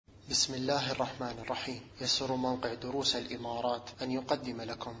بسم الله الرحمن الرحيم. يسر موقع دروس الإمارات أن يقدم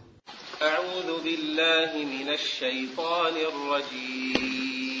لكم. أعوذ بالله من الشيطان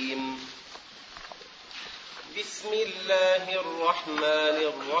الرجيم. بسم الله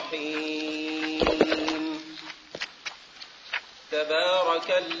الرحمن الرحيم.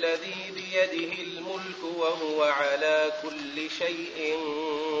 تبارك الذي بيده الملك وهو على كل شيء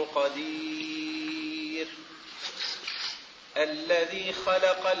قدير. الذي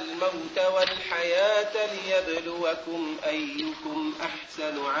خلق الموت والحياة ليبلوكم أيكم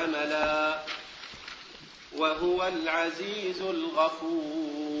أحسن عملا وهو العزيز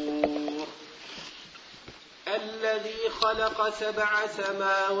الغفور. الذي خلق 7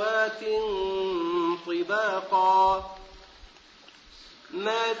 سماوات طباقا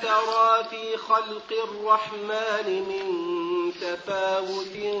ما ترى في خلق الرحمن من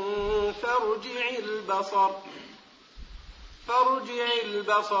تفاوت فارجع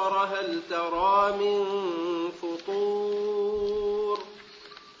البصر هل ترى من فطور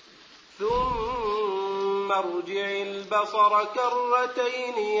ثم ارجع البصر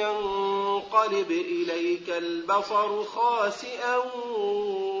كرتين ينقلب إليك البصر خاسئا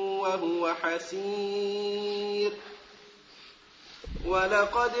وهو حسير.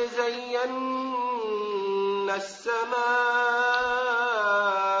 ولقد زينا السماء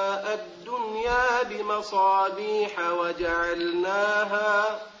الدنيا بمصابيح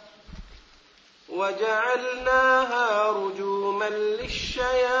وجعلناها رجوما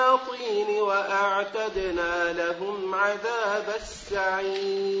للشياطين وأعتدنا لهم عذاب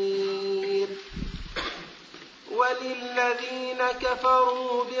السعير. وللذين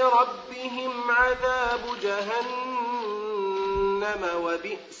كفروا بربهم عذاب جهنم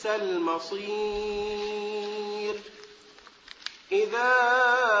وبئس المصير. إذا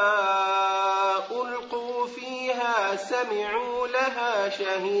ألقوا فيها سمعوا لها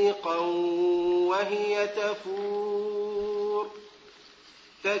شهيقا وهي تفور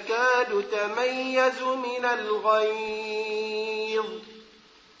تكاد تميز من الغيظ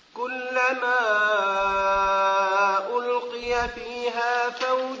كلما ألقي فيها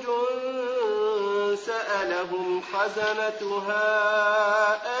فوج سألهم خزنتها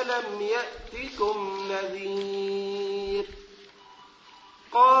ألم يأتكم نذير.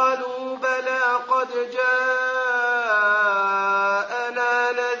 قالوا بلى قد جاءنا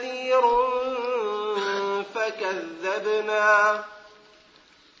نذير فكذبنا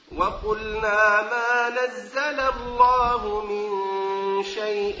وقلنا ما نزل الله من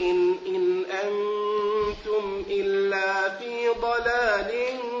شيء إن أنتم إلا في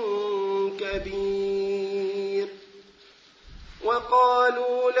ضلال كبير.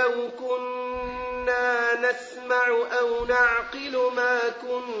 وقالوا لو كنا نسمع أو نعقل ما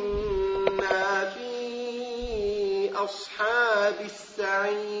كنا في أصحاب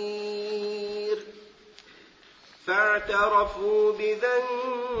السعير. فاعترفوا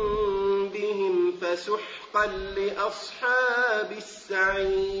بذنبهم فسحقا لأصحاب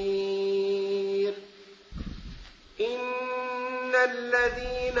السعير. إن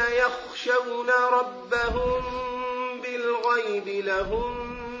الذين يخشون ربهم بالغيب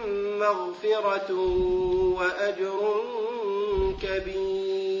لهم مغفرة وأجر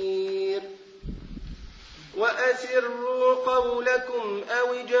كبير. وأسروا قولكم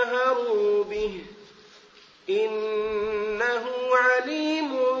أو اجهروا به إنه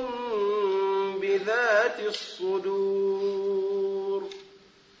عليم بذات الصدور.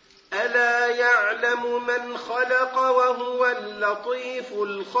 ألا يعلم من خلق وهو اللطيف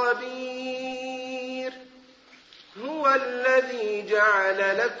الخبير. هو الذي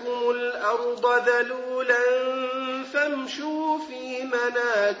جعل لكم الأرض ذلولا فامشوا في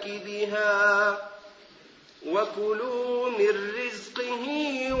مناكبها وكلوا من رزقه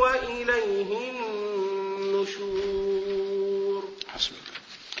وإليه النشور.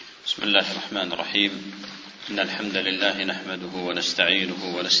 بسم الله الرحمن الرحيم. إن الحمد لله نحمده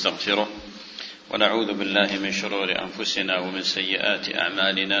ونستعينه ونستغفره ونعوذ بالله من شرور أنفسنا ومن سيئات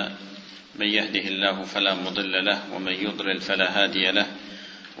أعمالنا. من يهده الله فلا مضل له ومن يضلل فلا هادي له.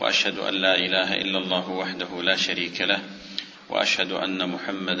 وأشهد أن لا إله إلا الله وحده لا شريك له وأشهد أن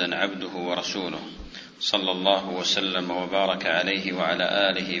محمدا عبده ورسوله صلى الله وسلم وبارك عليه وعلى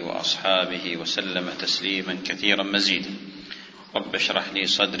آله وأصحابه وسلم تسليما كثيرا مزيدا. رب اشرح لي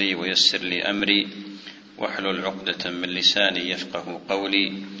صدري ويسر لي أمري واحلل عقدة من لساني يفقه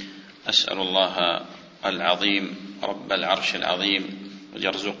قولي. أسأل الله العظيم رب العرش العظيم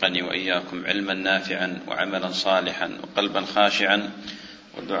ويرزقني وإياكم علما نافعا وعملا صالحا وقلبا خاشعا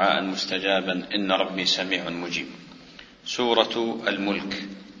ودعاء مستجابا إن ربي سميع مجيب. سورة الملك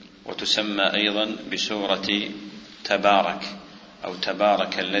وتسمى أيضا بسورة تبارك أو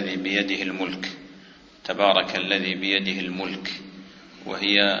تبارك الذي بيده الملك، تبارك الذي بيده الملك،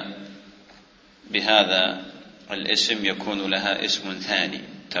 وهي بهذا الاسم يكون لها اسم ثاني،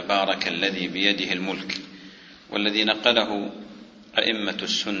 تبارك الذي بيده الملك. والذي نقله أئمة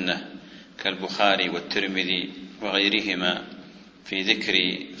السنة كالبخاري والترمذي وغيرهما في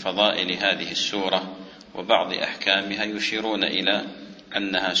ذكر فضائل هذه السورة وبعض أحكامها يشيرون إلى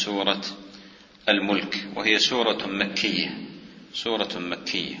أنها سورة الملك، وهي سورة مكية، سورة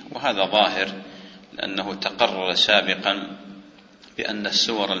مكية. وهذا ظاهر لأنه تقرر سابقا بأن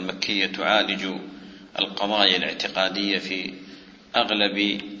السور المكية تعالج القضايا الاعتقادية في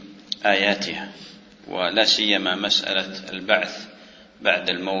أغلب آياتها، ولا سيما مسألة البعث بعد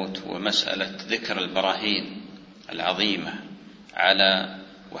الموت، ومسألة ذكر البراهين العظيمة على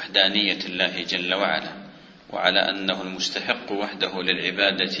وحدانية الله جل وعلا، وعلى أنه المستحق وحده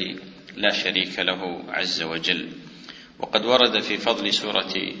للعبادة لا شريك له عز وجل. وقد ورد في فضل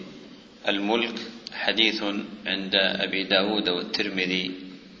سورة الملك حديث عند أبي داود والترمذي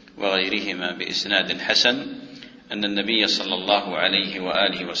وغيرهما بإسناد حسن أن النبي صلى الله عليه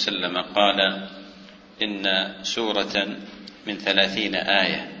وآله وسلم قال: إن سورة من 30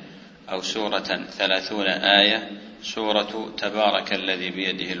 آية أو سورة 30 آية، سورة تبارك الذي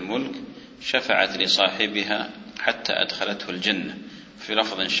بيده الملك، شفعت لصاحبها حتى أدخلته الجنة، في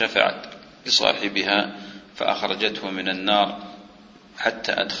لفظ شفعت لصاحبها فأخرجته من النار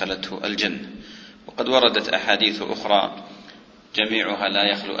حتى أدخلته الجنة. وقد وردت أحاديث أخرى جميعها لا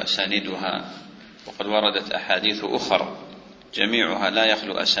يخلو أسانيدها، وقد وردت أحاديث أخرى جميعها لا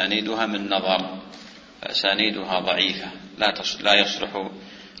يخلو أسانيدها من نظر، فأسانيدها ضعيفة لا يصلح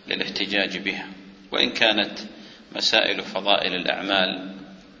للاحتجاج بها. وإن كانت مسائل فضائل الأعمال،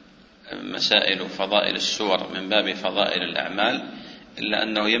 مسائل فضائل السور من باب فضائل الأعمال، إلا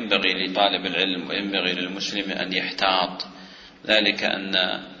أنه ينبغي لطالب العلم وينبغي للمسلم أن يحتاط، ذلك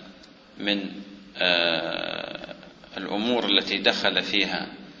أن من الأمور التي دخلت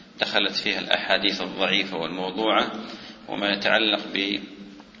فيها الأحاديث الضعيفة والموضوعة وما يتعلق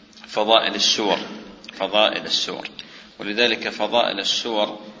بفضائل السور. ولذلك فضائل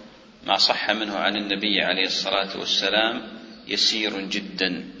السور ما صح منه عن النبي عليه الصلاة والسلام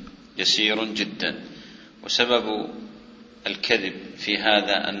يسير جدا. وسبب الكذب في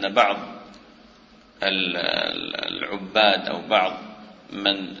هذا أن بعض العباد أو بعض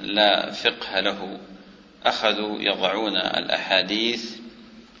من لا فقه له أخذوا يضعون الأحاديث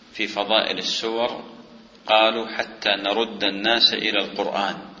في فضائل السور، قالوا حتى نرد الناس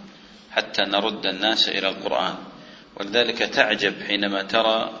إلى القرآن. ولذلك تعجب حينما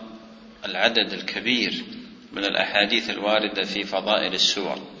ترى العدد الكبير من الأحاديث الواردة في فضائل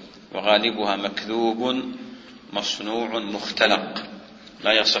السور، وغالبها مكذوب مصنوع مختلق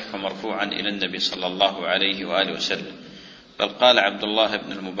لا يصح مرفوعا إلى النبي صلى الله عليه وآله وسلم. بل قال عبد الله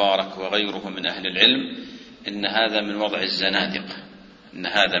بن المبارك وغيره من أهل العلم إن هذا من وضع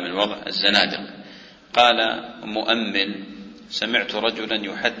الزنادق. قال مؤمل: سمعت رجلا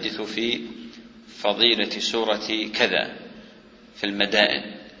يحدث في فضيلة سورة كذا في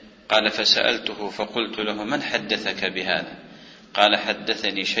المدائن، قال فسألته فقلت له: من حدثك بهذا؟ قال: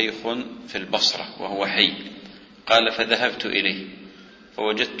 حدثني شيخ في البصرة وهو حي. قال فذهبت إليه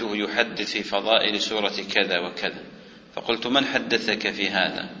فوجدته يحدث في فضائل سورة كذا وكذا، فقلت: من حدثك في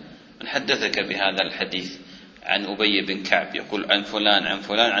هذا؟ من حدثك بهذا الحديث عن أبي بن كعب؟ يقول عن فلان عن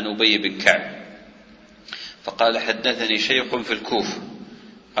فلان عن أبي بن كعب. فقال: حدثني شيخ في الكوفة.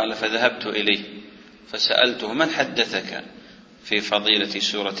 قال فذهبت إليه فسألته: من حدثك في فضيلة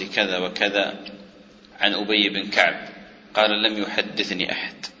سورة كذا وكذا عن أبي بن كعب؟ قال: لم يحدثني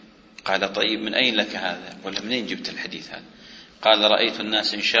أحد. قال: طيب من أين لك هذا؟ ولا منين جبت الحديث هذا؟ قال: رأيت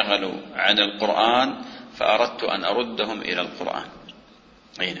الناس انشغلوا عن القرآن فأردت أن أردهم إلى القرآن.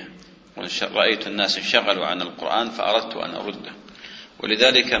 رأيت الناس انشغلوا عن القرآن فأردت أن أردهم.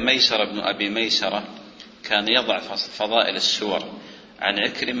 ولذلك ميسر بن أبي ميسرة كان يضع فضائل السور عن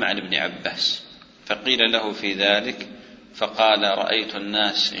عكرمة عن ابن عباس، فقيل له في ذلك فقال: رأيت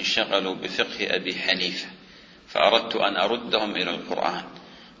الناس انشغلوا بفقه أبي حنيفة فأردت أن أردهم إلى القرآن.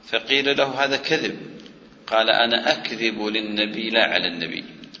 فقيل له: هذا كذب. قال: أنا أكذب للنبي لا على النبي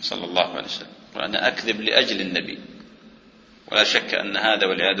صلى الله عليه وسلم، وأنا أكذب لأجل النبي. ولا شك أن هذا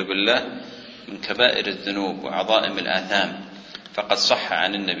والعياذ بالله من كبائر الذنوب وعظائم الآثام. فقد صح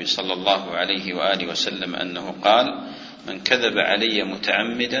عن النبي صلى الله عليه وآله وسلم أنه قال: من كذب علي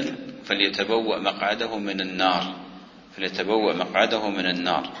متعمدا فليتبوأ مقعده من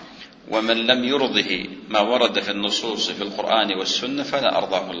النار، ومن لم يرضه ما ورد في النصوص في القرآن والسنة فلا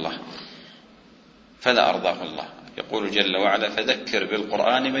أرضاه الله. يقول جل وعلا: فذكر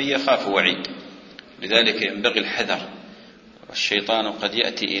بالقرآن من يخاف وعيد. لذلك ينبغي الحذر والشيطان قد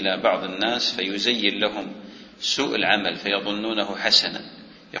يأتي إلى بعض الناس فيزين لهم سوء العمل فيظنونه حسنا،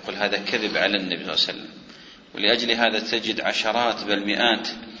 يقول هذا كذب على النبي صلى الله عليه وسلم. ولأجل هذا تجد عشرات بل مئات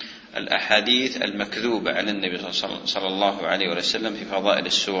الأحاديث المكذوبة على النبي صلى الله عليه وسلم في فضائل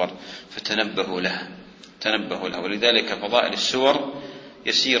السور، فتنبهوا لها، تنبهوا لها. ولذلك فضائل السور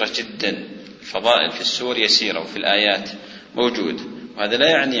يسيرة جدا، الفضائل في السور يسيرة وفي الآيات موجود. وهذا لا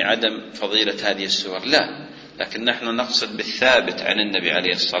يعني عدم فضيلة هذه السور، لا، لكن نحن نقصد بالثابت عن النبي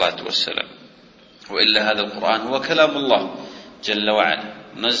عليه الصلاة والسلام. وإلا هذا القرآن هو كلام الله جل وعلا،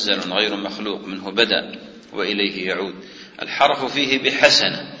 منزل غير مخلوق، منه بدأ وإليه يعود. الحرف فيه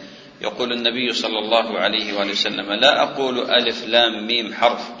بحسنة. يقول النبي صلى الله عليه وآله وسلم: لا أقول ألف لام ميم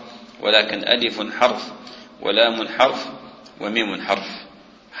حرف، ولكن ألف حرف ولام حرف وميم حرف.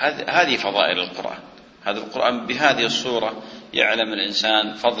 هذه فضائل القرآن. هذا القرآن بهذه الصورة يعلم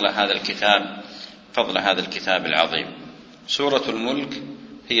الإنسان فضل هذا الكتاب العظيم. سورة الملك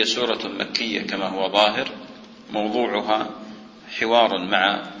هي سورة مكية كما هو ظاهر، موضوعها حوار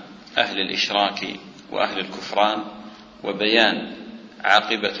مع أهل الإشراك وأهل الكفران، وبيان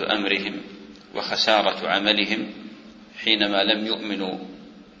عاقبة أمرهم وخسارة عملهم حينما لم يؤمنوا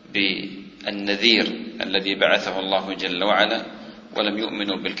بالنذير الذي بعثه الله جل وعلا، ولم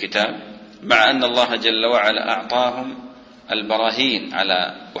يؤمنوا بالكتاب، مع أن الله جل وعلا أعطاهم البراهين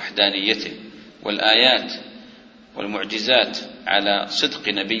على وحدانيته والآيات والمعجزات على صدق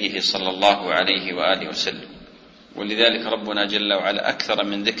نبيه صلى الله عليه وآله وسلم. ولذلك ربنا جل وعلا أكثر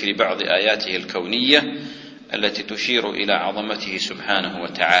من ذكر بعض آياته الكونية التي تشير إلى عظمته سبحانه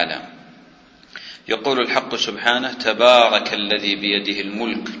وتعالى. يقول الحق سبحانه: تبارك الذي بيده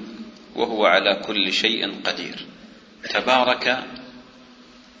الملك وهو على كل شيء قدير. تبارك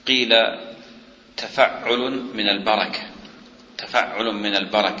قيل تفعل من البركة، تفعل من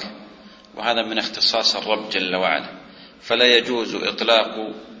البركة، وهذا من اختصاص الرب جل وعلا، فلا يجوز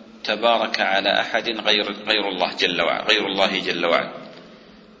إطلاق تبارك على أحد غير الله جل وعلا.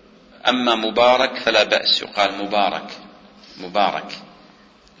 أما مبارك فلا بأس، يقال مبارك،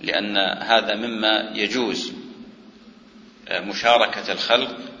 لأن هذا مما يجوز مشاركة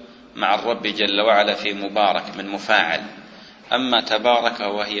الخلق مع الرب جل وعلا في مبارك من مفاعل. أما تبارك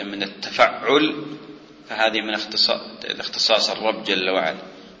وهي من التفعل فهذه من اختصاص الرب جل وعلا،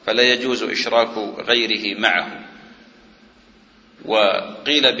 فلا يجوز إشراك غيره معه.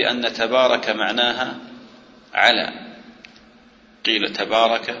 وقيل بأن تبارك معناها على، قيل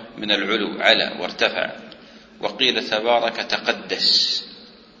تبارك من العلو على وارتفع، وقيل تبارك تقدس،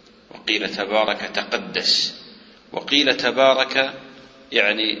 وقيل تبارك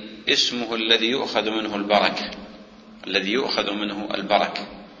يعني اسمه الذي يؤخذ منه البركة،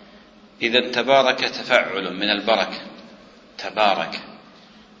 إذا تبارك تفعل من البركة. تبارك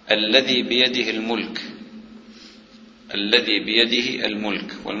الذي بيده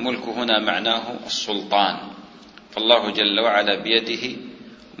الملك، والملك هنا معناه السلطان، فالله جل وعلا بيده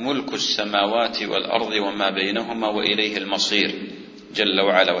ملك السماوات والأرض وما بينهما وإليه المصير جل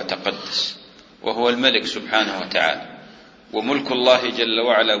وعلا وتقدس، وهو الملك سبحانه وتعالى. وملك الله جل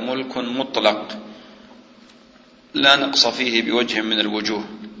وعلا ملك مطلق لا نقص فيه بوجه من الوجوه،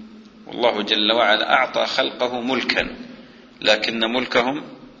 والله جل وعلا أعطى خلقه ملكا، لكن ملكهم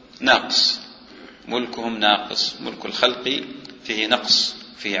ناقص، ملك الخلق فيه نقص،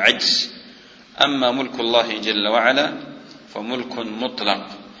 فيه عجز. أما ملك الله جل وعلا فملك مطلق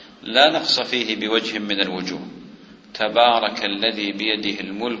لا نقص فيه بوجه من الوجوه. تبارك الذي بيده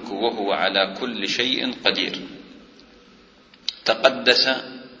الملك وهو على كل شيء قدير. تقدس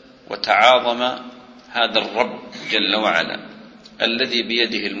وتعاظم هذا الرب جل وعلا الذي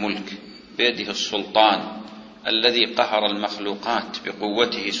بيده الملك، بيده السلطان، الذي قهر المخلوقات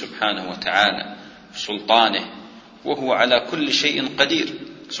بقوته سبحانه وتعالى سلطانه، وهو على كل شيء قدير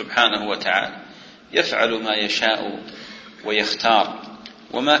سبحانه وتعالى، يفعل ما يشاء ويختار،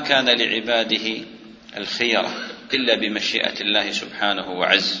 وما كان لعباده الخيرة إلا بمشيئة الله سبحانه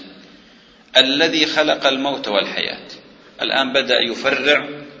وعز. الذي خلق الموت والحياة، الآن بدأ يفرع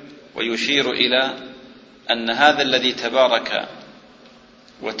ويشير إلى أن هذا الذي تبارك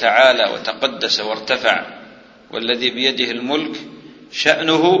وتعالى وتقدس وارتفع والذي بيده الملك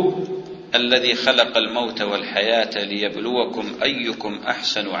شأنه الذي خلق الموت والحياة ليبلوكم أيكم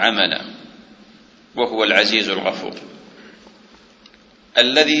أحسن عملا، وهو العزيز الغفور.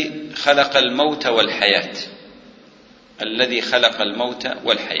 الذي خلق الموت والحياة، الذي خلق الموت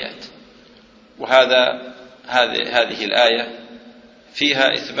والحياة. هذه الآية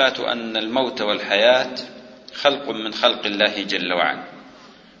فيها إثبات أن الموت والحياة خلق من خلق الله جل وعلا،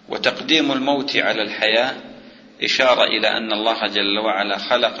 وتقديم الموت على الحياة إشارة إلى أن الله جل وعلا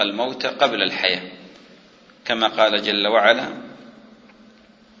خلق الموت قبل الحياة، كما قال جل وعلا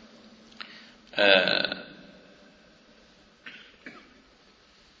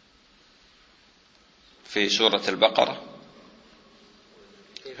في سورة البقرة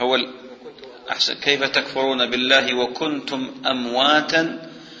هو أحسن كيف تكفرون بالله وكنتم أمواتا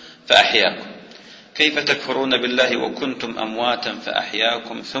فأحياكم، كيف تكفرون بالله وكنتم أمواتا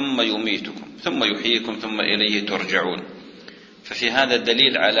فأحياكم ثم يميتكم ثم يحييكم ثم إليه ترجعون. ففي هذا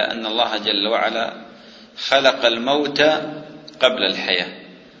الدليل على أن الله جل وعلا خلق الموت قبل الحياة،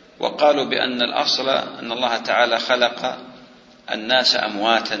 وقالوا بأن الأصل أن الله تعالى خلق الناس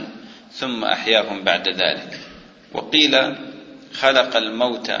أمواتا ثم أحياهم بعد ذلك. وقيل خلق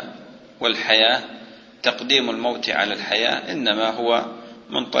الموت والحياة، تقديم الموت على الحياة إنما هو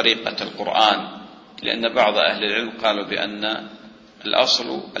من طريقة القرآن، لأن بعض أهل العلم قالوا بأن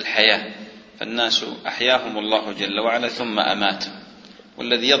الأصل الحياة، فالناس أحياهم الله جل وعلا ثم أماتهم،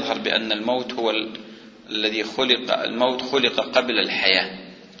 والذي يظهر بأن الموت هو الذي الموت خلق قبل الحياة،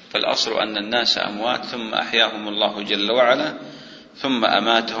 فالأصل أن الناس أموات ثم أحياهم الله جل وعلا ثم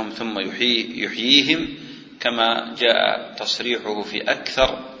أماتهم ثم يحييهم، كما جاء تصريحه في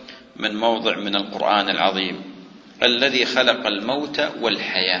أكثر من موضع من القرآن العظيم، الذي خلق الموت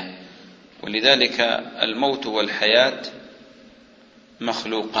والحياة. ولذلك الموت والحياة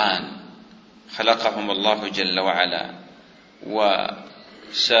مخلوقان خلقهم الله جل وعلا،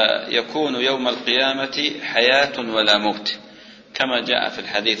 وسيكون يوم القيامة حياة ولا موت، كما جاء في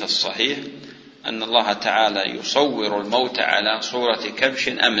الحديث الصحيح أن الله تعالى يصور الموت على صورة كبش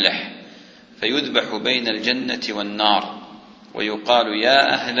أملح فيذبح بين الجنة والنار، ويقال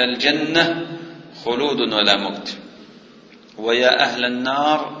يا أهل الجنة خلود ولا موت، ويا أهل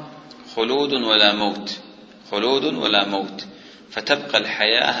النار خلود ولا موت، خلود ولا موت، فتبقى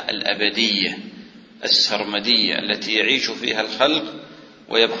الحياة الأبدية السرمدية التي يعيش فيها الخلق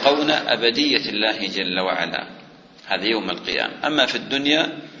ويبقون أبدية الله جل وعلا. هذا يوم القيامة. أما في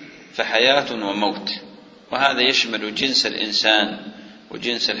الدنيا فحياة وموت، وهذا يشمل جنس الإنسان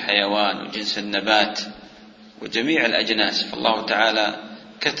وجنس الحيوان وجنس النبات وجميع الأجناس، فالله تعالى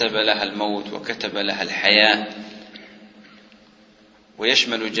كتب لها الموت وكتب لها الحياة،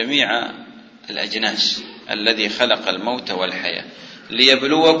 ويشمل جميع الأجناس الذي خلق الموت والحياة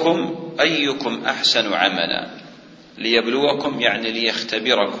ليبلوكم أيكم أحسن عملا. ليبلوكم يعني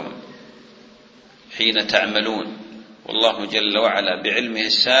ليختبركم حين تعملون، والله جل وعلا بعلمه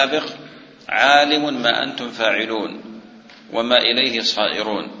السابق عالم ما أنتم فاعلون وما إليه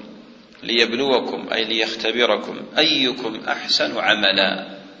صائرون. ليبلوكم أي ليختبركم أيكم أحسن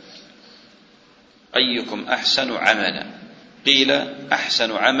عملا، أيكم أحسن عملا. قيل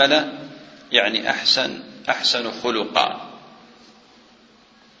أحسن عملا يعني أحسن خلقا،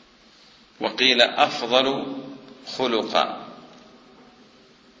 وقيل أفضل خلقا،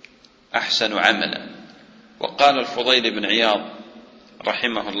 أحسن عملا. وقال الفضيل بن عياض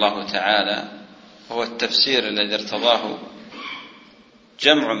رحمه الله تعالى، وهو التفسير الذي ارتضاه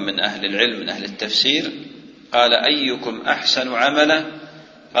جمع من أهل العلم من أهل التفسير، قال أيكم أحسن عملا،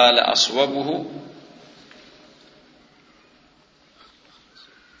 قال أصوبه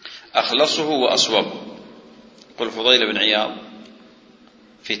أخلصه وأصوبه. قل الفضيل بن عياض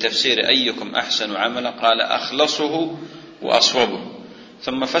في تفسير أيكم أحسن عملا قال أخلصه وأصوبه،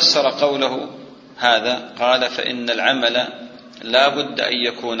 ثم فسر قوله هذا قال فإن العمل لا بد أن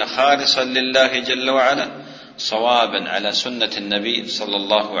يكون خالصا لله جل وعلا صوابا على سنة النبي صلى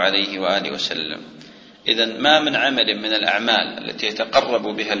الله عليه وآله وسلم. إذن ما من عمل من الأعمال التي يتقرب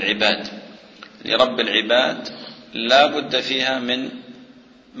بها العباد لرب العباد لا بد فيها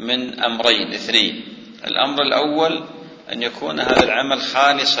من أمرين اثنين. الأمر الأول أن يكون هذا العمل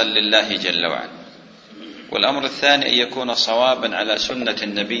خالصا لله جل وعلا، والأمر الثاني أن يكون صوابا على سنة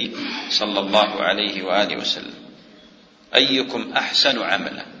النبي صلى الله عليه وآله وسلم. أيكم أحسن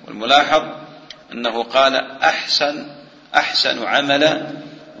عملا، والملاحظ أنه قال أحسن عملا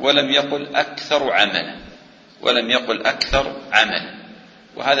ولم يقل أكثر عملا، ولم يقل أكثر عملا.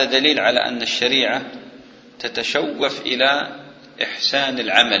 وهذا دليل على أن الشريعة تتشوف إلى إحسان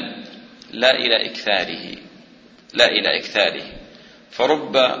العمل لا إلى إكثاره.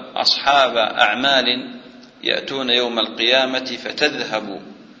 فرب أصحاب أعمال يأتون يوم القيامة فتذهب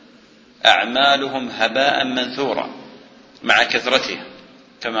أعمالهم هباء منثورا مع كثرتها،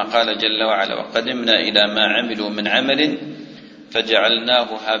 كما قال جل وعلا وقدمنا إلى ما عملوا من عمل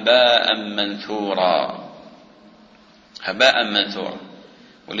فجعلناه هباء منثورا، هباء منثورا.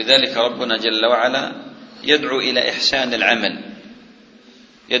 ولذلك ربنا جل وعلا يدعو إلى إحسان العمل،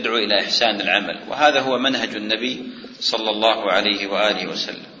 يدعو إلى إحسان العمل، وهذا هو منهج النبي صلى الله عليه وآله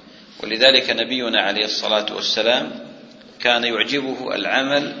وسلم. ولذلك نبينا عليه الصلاة والسلام كان يعجبه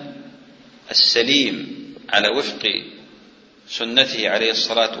العمل السليم على وفق سنته عليه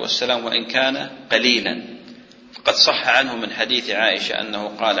الصلاة والسلام وإن كان قليلا. فقد صح عنه من حديث عائشة أنه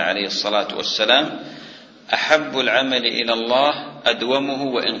قال عليه الصلاة والسلام: أحب العمل إلى الله أدومه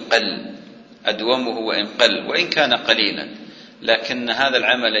وإن قل وإن كان قليلا، لكن هذا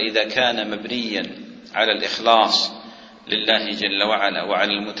العمل إذا كان مبنيا على الإخلاص لله جل وعلا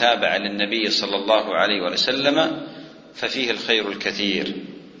وعلى المتابعة للنبي صلى الله عليه وسلم ففيه الخير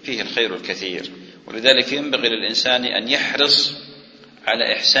الكثير. ولذلك ينبغي للإنسان أن يحرص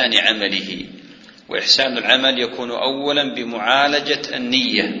على إحسان عمله، وإحسان العمل يكون أولا بمعالجة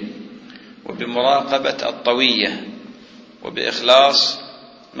النية وبمراقبة الطوية وبإخلاص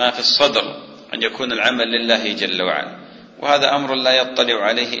ما في الصدر، أن يكون العمل لله جل وعلا، وهذا أمر لا يطلع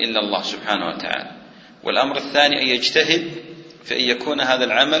عليه إلا الله سبحانه وتعالى. والأمر الثاني أن يجتهد في أن يكون هذا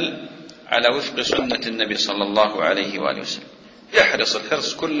العمل على وفق سنة النبي صلى الله عليه وآله وسلم، يحرص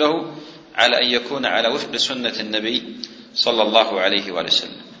الحرص كله على أن يكون على وفق سنة النبي صلى الله عليه وآله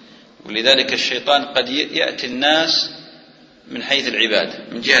وسلم. ولذلك الشيطان قد يأتي الناس من حيث العبادة،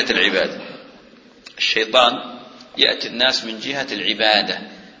 من جهة العبادة. الشيطان يأتي الناس من جهة العبادة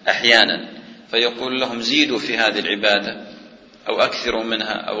أحيانا، فيقول لهم: زيدوا في هذه العبادة أو أكثروا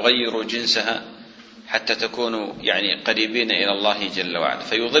منها أو غيروا جنسها حتى تكونوا قريبين إلى الله جل وعلا،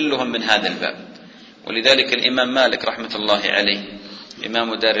 فيضلهم من هذا الباب. ولذلك الإمام مالك رحمة الله عليه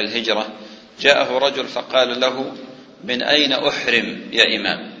إمام دار الهجرة جاءه رجل فقال له: من أين أحرم يا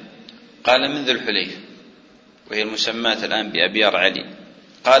إمام؟ قال: من ذي الحليفة، وهي المسماة الآن بأبيار علي.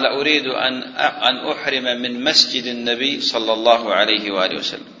 قال: أريد أن أحرم من مسجد النبي صلى الله عليه وآله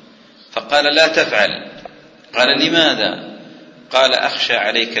وسلم. فقال: لا تفعل. قال: لماذا؟ قال: أخشى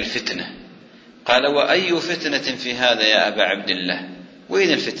عليك الفتنة. قال: وأي فتنة في هذا يا أبا عبد الله؟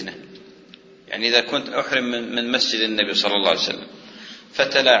 وين الفتنة؟ إذا كنت أحرم من مسجد النبي صلى الله عليه وسلم.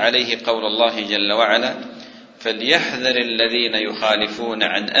 فتلا عليه قول الله جل وعلا: فليحذر الذين يخالفون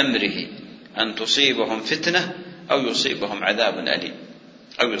عن أمره أن تصيبهم فتنة أو يصيبهم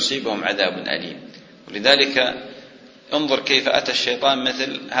عذاب أليم. ولذلك انظر كيف أتى الشيطان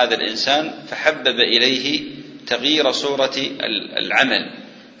مثل هذا الإنسان فحبب إليه تغيير صورة العمل.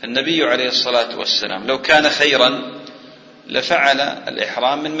 النبي عليه الصلاة والسلام لو كان خيرا لفعل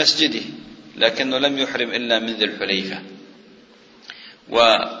الإحرام من مسجده، لكنه لم يحرم إلا من ذي الحليفة.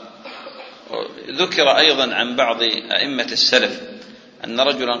 وذكر أيضا عن بعض أئمة السلف أن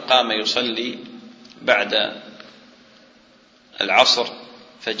رجلا قام يصلي بعد العصر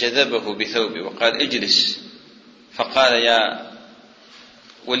فجذبه بثوبه وقال: اجلس. فقال: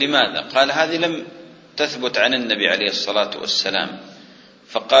 ولماذا؟ قال: هذه لم تثبت عن النبي عليه الصلاة والسلام.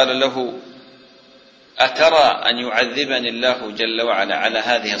 فقال له: أترى أن يعذبني الله جل وعلا على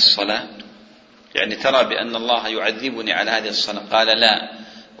هذه الصلاة؟ ترى بأن الله يعذبني على هذه الصلاة؟ قال: لا،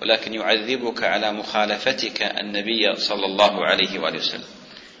 ولكن يعذبك على مخالفتك النبي صلى الله عليه وآله وسلم.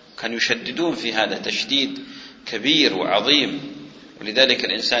 كانوا يشددون في هذا تشديد كبير وعظيم. ولذلك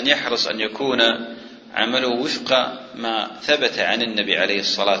الإنسان يحرص أن يكون عمله وفق ما ثبت عن النبي عليه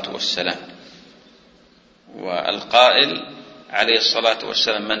الصلاة والسلام. والقائل عليه الصلاة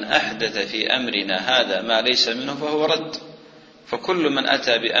والسلام: من أحدث في أمرنا هذا ما ليس منه فهو رد. فكل من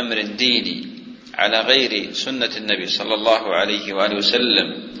أتى بأمر ديني على غير سنة النبي صلى الله عليه وآله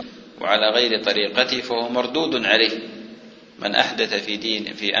وسلم وعلى غير طريقته فهو مردود عليه. من أحدث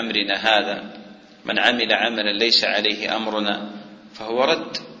في أمرنا هذا، من عمل عملا ليس عليه أمرنا فهو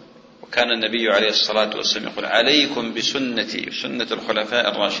رد. وكان النبي عليه الصلاة والسلام يقول: عليكم بسنتي وسنة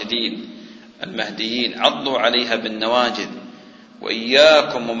الخلفاء الراشدين المهديين، عضوا عليها بالنواجذ،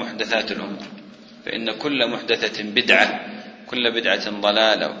 وإياكم ومحدثات الأمور، فإن كل محدثة بدعة، كل بدعة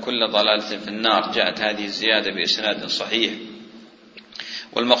ضلالة، وكل ضلالة في النار. جاءت هذه الزيادة بإسناد صحيح.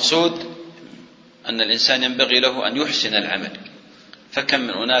 والمقصود أن الإنسان ينبغي له أن يحسن العمل. فكم من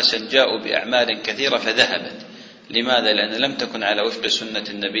أناس جاءوا بأعمال كثيرة فذهبت. لماذا؟ لأن لم تكن على وفق سنة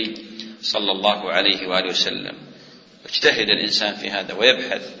النبي صلى الله عليه وآله وسلم. اجتهد الإنسان في هذا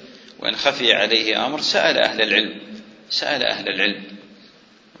ويبحث، وإن خفي عليه أمر سأل أهل العلم.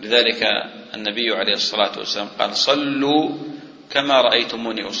 لذلك النبي عليه الصلاة والسلام قال: صلوا كما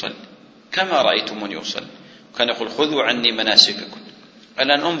رأيتموني أصلي. كان يقول: خذوا عني مناسككم.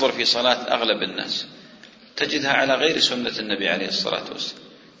 الآن انظر في صلاة أغلب الناس تجدها على غير سنة النبي عليه الصلاة والسلام،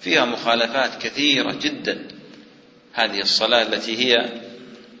 فيها مخالفات كثيرة جدا. هذه الصلاة التي هي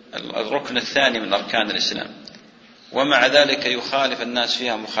الركن الثاني من أركان الإسلام، ومع ذلك يخالف الناس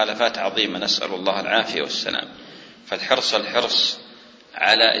فيها مخالفات عظيمة، نسأل الله العافية والسلام. فالحرص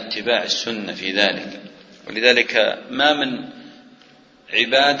على اتباع السنة في ذلك. ولذلك ما من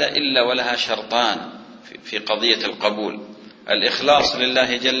عبادة إلا ولها شرطان في قضية القبول: الإخلاص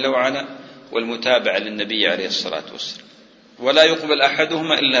لله جل وعلا، والمتابعة للنبي عليه الصلاة والسلام، ولا يقبل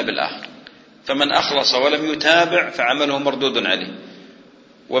أحدهما إلا بالآخر، فمن أخلص ولم يتابع فعمله مردود عليه،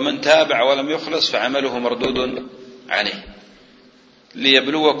 ومن تابع ولم يخلص فعمله مردود عليه،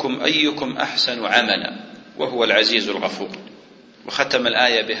 ليبلوكم أيكم أحسن عملا وهو العزيز الغفور. وختم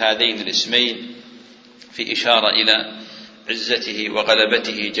الآية بهذين الاسمين في إشارة إلى عزته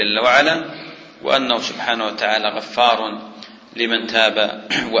وغلبته جل وعلا، وأنه سبحانه وتعالى غفار لمن تاب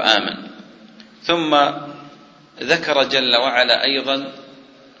وآمن. ثم ذكر جل وعلا أيضا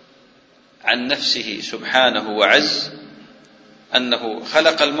عن نفسه سبحانه وعز أنه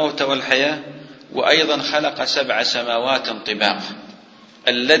خلق الموت والحياة، وأيضا خلق 7 سماوات طباقا.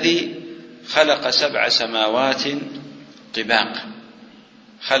 الذي خلق 7 سماوات طباقا،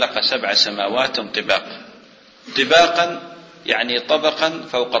 خلق 7 سماوات طباقا، طباقا يعني طبقا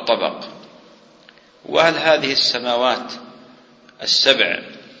فوق طبق. وهل هذه السماوات ال7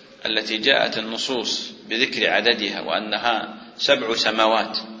 التي جاءت النصوص بذكر عددها وأنها 7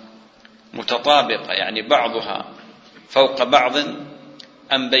 سماوات متطابقة يعني بعضها فوق بعض،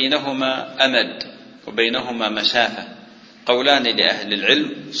 أم بينهما أمد وبينهما مسافة؟ قولان لأهل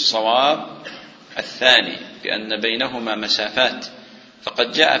العلم، الصواب الثاني بأن بينهما مسافات،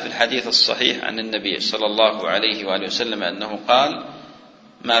 فقد جاء في الحديث الصحيح عن النبي صلى الله عليه وآله وسلم أنه قال: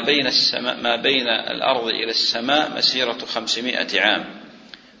 ما بين الأرض إلى السماء مسيرة 500 عام،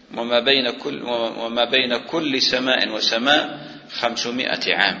 وما بين كل سماء وسماء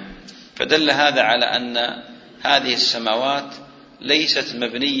 500 عام. فدل هذا على أن هذه السماوات ليست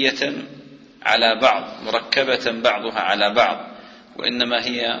مبنية على بعض، مركبة بعضها على بعض، وإنما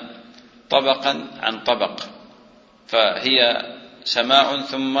هي طبقا عن طبق، فهي سماء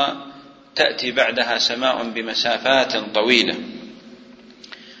ثم تأتي بعدها سماء بمسافات طويلة.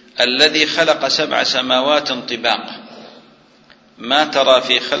 الذي خلق 7 سماوات طباقا، ما ترى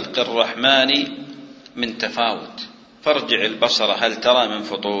في خلق الرحمن من تفاوت، فارجع البصر هل ترى من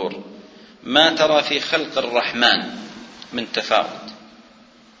فطور. ما ترى في خلق الرحمن من تفاوت،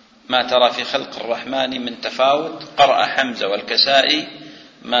 ما ترى في خلق الرحمن من تفاوت. قرأ حمزة والكسائي: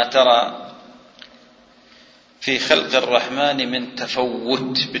 ما ترى في خلق الرحمن من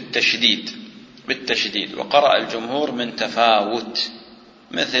تفوت بالتشديد، وقرأ الجمهور من تفاوت،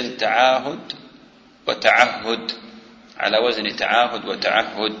 مثل تعاهد وتعهد، على وزن تعاهد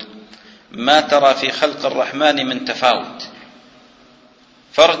وتعهد. ما ترى في خلق الرحمن من تفاوت،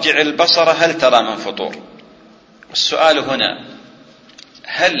 فارجع البصر هل ترى من فطور. والسؤال هنا: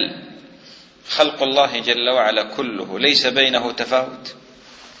 هل خلق الله جل وعلا كله ليس بينه تفاوت؟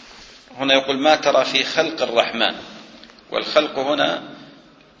 هنا يقول: ما ترى في خلق الرحمن، والخلق هنا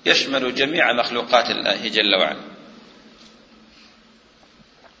يشمل جميع مخلوقات الله جل وعلا.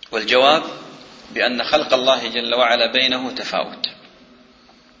 والجواب بأن خلق الله جل وعلا بينه تفاوت،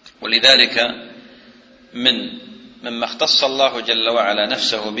 ولذلك مما اختص الله جل وعلا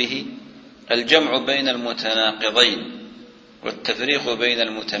نفسه به الجمع بين المتناقضين والتفريق بين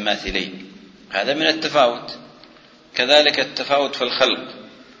المتماثلين، هذا من التفاوت. كذلك التفاوت في الخلق،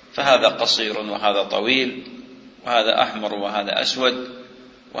 فهذا قصير وهذا طويل، وهذا أحمر وهذا أسود،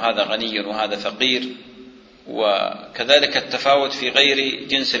 وهذا غني وهذا فقير. وكذلك التفاوت في غير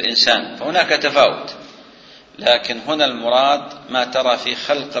جنس الإنسان، فهناك تفاوت. لكن هنا المراد ما ترى في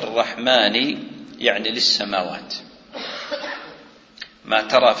خلق الرحمن يعني للسماوات، ما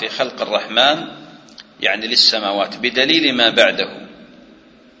ترى في خلق الرحمن يعني للسماوات، بدليل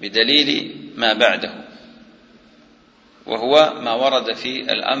ما بعده، وهو ما ورد في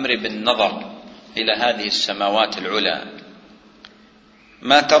الأمر بالنظر إلى هذه السماوات العلى.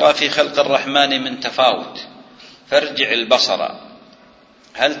 ما ترى في خلق الرحمن من تفاوت، فارجع البصر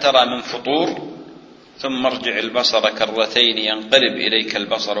هل ترى من فطور، ثم ارجع البصر كرتين ينقلب إليك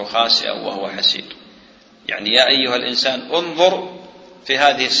البصر خاسئا وهو حسير. يعني يا أيها الإنسان انظر في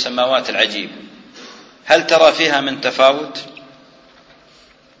هذه السماوات العجيبة، هل ترى فيها من تفاوت؟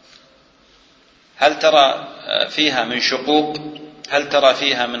 هل ترى فيها من شقوق؟ هل ترى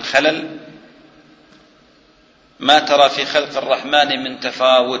فيها من خلل؟ ما ترى في خلق الرحمن من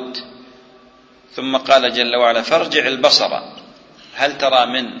تفاوت. ثم قال جل وعلا: فارجع البصر هل ترى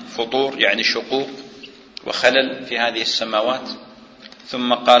من فطور، يعني شقوق وخلل في هذه السماوات.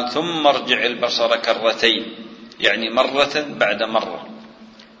 ثم قال: ثم ارجع البصر كرتين، يعني مرة بعد مرة،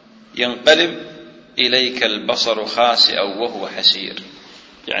 ينقلب إليك البصر خاسئا وهو حسير،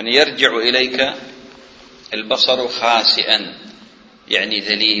 يعني يرجع إليك البصر خاسئا يعني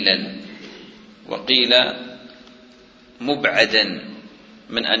ذليلا، وقيل مبعدا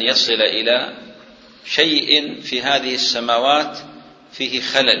من أن يصل إلى شيء في هذه السماوات فيه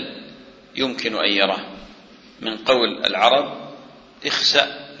خلل يمكن أن يراه، من قول العرب: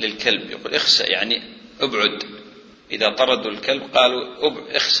 اخسأ للكلب، يقول اخسأ يعني ابعد، إذا طردوا الكلب قالوا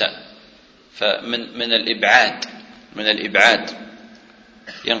اخسأ، فمن الإبعاد.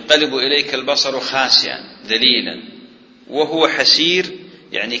 ينقلب إليك البصر خاسئا ذليلا وهو حسير،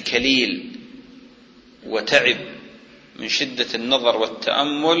 يعني كليل وتعب من شدة النظر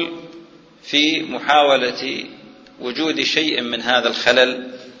والتأمل في محاولة وجود شيء من هذا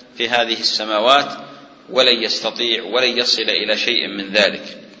الخلل في هذه السماوات، ولن يستطيع ولن يصل إلى شيء من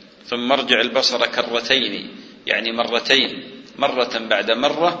ذلك. ثم ارجع البصر كرتين، يعني مرتين، مرة بعد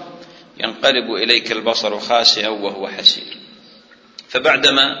مرة، ينقلب إليك البصر خاسئا وهو حسير.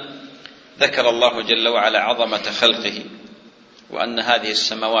 فبعدما ذكر الله جل وعلا عظمة خلقه، وأن هذه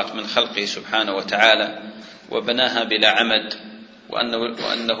السماوات من خلقه سبحانه وتعالى، وبناها بلا عمد،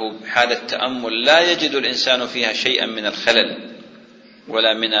 وأنه حال التأمل لا يجد الإنسان فيها شيئا من الخلل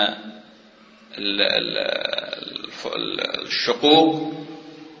ولا من الشقوق،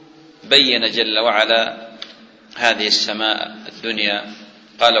 بين جل وعلا هذه السماء الدنيا.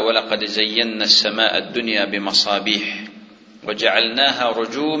 قال: ولقد زينا السماء الدنيا بمصابيح وجعلناها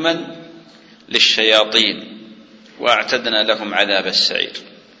رجوما للشياطين وأعتدنا لهم عذاب السعير.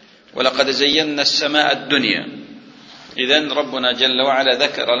 ولقد زينا السماء الدنيا، إذن ربنا جل وعلا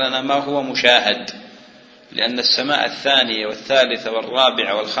ذكر لنا ما هو مشاهد، لأن السماء الثانية والثالثة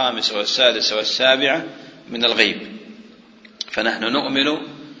والرابعة والخامسة والسادسة والسابعة من الغيب، فنحن نؤمن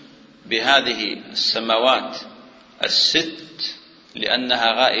بهذه السماوات الست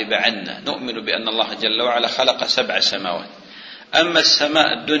لأنها غائبة عنا، نؤمن بأن الله جل وعلا خلق 7 سماوات. أما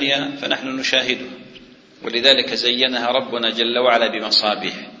السماء الدنيا فنحن نشاهدها، ولذلك زينها ربنا جل وعلا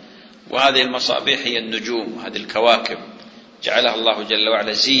بمصابيح، وهذه المصابيح هي النجوم، وهذه الكواكب جعلها الله جل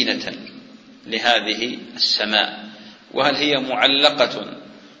وعلا زينة لهذه السماء. وهل هي معلقة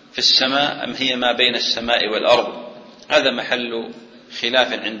في السماء أم هي ما بين السماء والأرض؟ هذا محل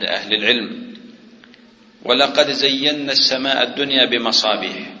خلاف عند أهل العلم. ولقد زينا السماء الدنيا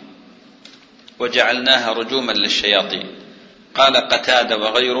بمصابيح وجعلناها رجوما للشياطين. قال قتادة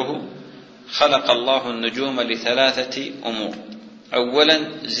وغيره: خلق الله النجوم ل3 أمور: أولا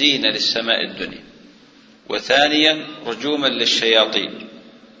زينة للسماء الدنيا، وثانيا رجوما للشياطين،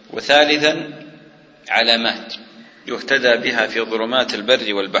 وثالثا علامات يهتدى بها في ظلمات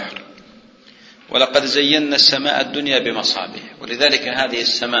البر والبحر. ولقد زينا السماء الدنيا بمصابيح، ولذلك هذه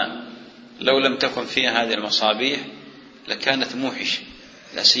السماء لو لم تكن فيها هذه المصابيح لكانت موحشة،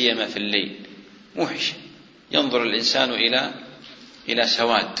 لا سيما في الليل، موحشة ينظر الإنسان إلى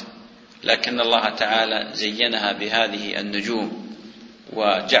سواد، لكن الله تعالى زينها بهذه النجوم،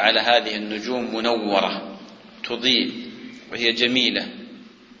 وجعل هذه النجوم منورة تضيء وهي جميلة،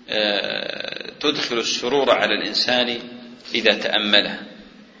 تدخل السرور على الإنسان إذا تأملها.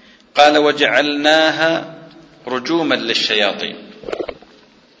 قال: وجعلناها رجوما للشياطين.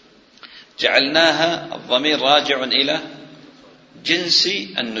 جعلناها الضمير راجع إلى جنس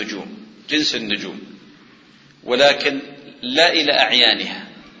النجوم، ولكن لا إلى أعيانها،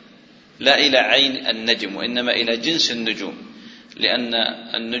 لا إلى عين النجم، وإنما إلى جنس النجوم، لأن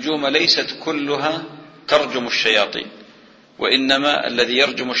النجوم ليست كلها ترجم الشياطين، وإنما الذي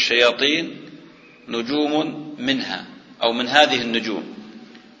يرجم الشياطين نجوم منها أو من هذه النجوم،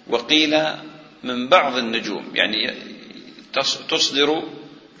 وقيل من بعض النجوم، يعني تصدر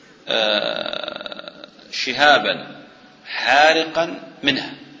شهابا حارقا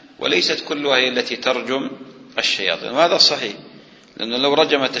منها، وليست كلها هي التي ترجم الشياطين. وهذا صحيح، لأنه لو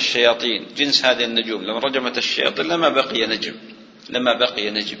رجمت الشياطين جنس هذه النجوم، لو رجمت الشياطين لما بقي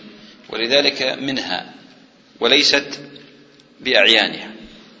نجم، ولذلك منها وليست بأعيانها.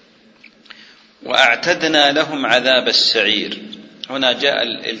 وأعتدنا لهم عذاب السعير. هنا جاء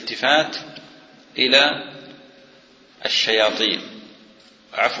الالتفات إلى الشياطين،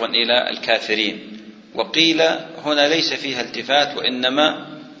 عفوا إلى الكافرين، وقيل هنا ليس فيها التفات، وإنما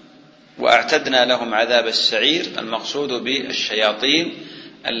وأعتدنا لهم عذاب السعير المقصود بالشياطين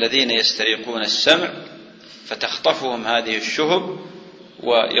الذين يسترقون السمع فتخطفهم هذه الشهب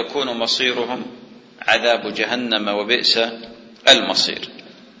ويكون مصيرهم عذاب جهنم وبئس المصير.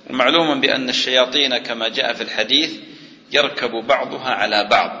 ومعلوم بأن الشياطين كما جاء في الحديث يركب بعضها على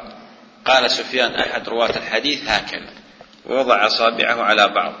بعض. قال سفيان أحد رواة الحديث هكذا، ووضع أصابعه على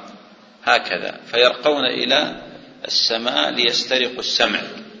بعض هكذا، فيرقون إلى السماء ليسترقوا السمع.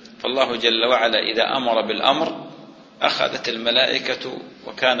 فالله جل وعلا إذا أمر بالأمر أخذت الملائكة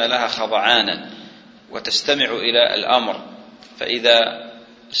وكان لها خضعانا وتستمع إلى الأمر، فإذا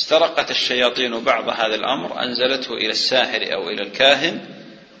استرقت الشياطين بعض هذا الأمر أنزلته إلى الساحر أو إلى الكاهن.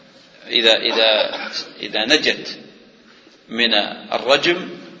 إذا نجت من الرجم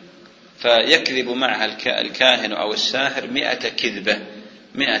فيكذب معها الكاهن أو الساحر 100 كذبة،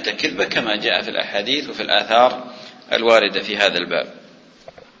 100 كذبة كما جاء في الأحاديث وفي الآثار الواردة في هذا الباب.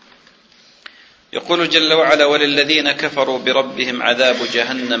 يقول جل وعلا: وللذين كفروا بربهم عذاب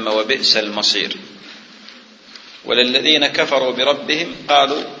جهنم وبئس المصير. وللذين كفروا بربهم،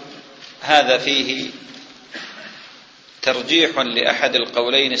 قالوا هذا فيه ترجيح لأحد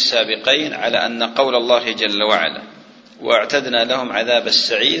القولين السابقين على أن قول الله جل وعلا: واعتدنا لهم عذاب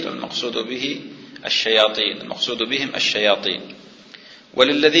السعير، المقصود به الشياطين، المقصود بهم الشياطين.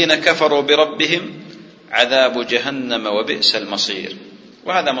 وللذين كفروا بربهم عذاب جهنم وبئس المصير،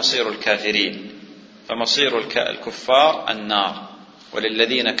 وهذا مصير الكافرين، فمصير الكفار النار.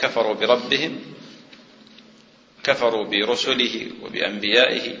 وللذين كفروا بربهم، كفروا برسله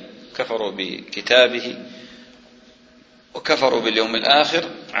وبأنبيائه، كفروا بكتابه وكفروا باليوم الآخر،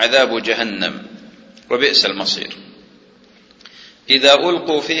 عذاب جهنم وبئس المصير. إذا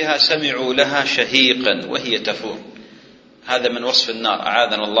ألقوا فيها سمعوا لها شهيقا وهي تفور. هذا من وصف النار،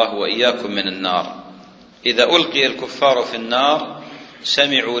 أعاذنا الله وإياكم من النار. إذا ألقي الكفار في النار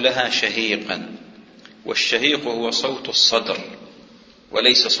سمعوا لها شهيقا، والشهيق هو صوت الصدر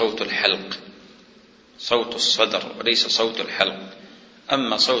وليس صوت الحلق، صوت الصدر وليس صوت الحلق.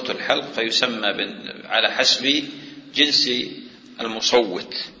 أما صوت الحلق فيسمى على حسب جنس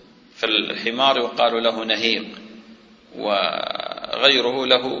المصوت، فالحمار يقال له نهيق، وغيره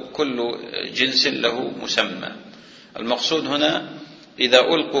له كل جنس له مسمى. المقصود هنا إذا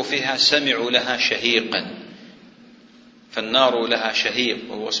ألقوا فيها سمعوا لها شهيقا، فالنار لها شهيق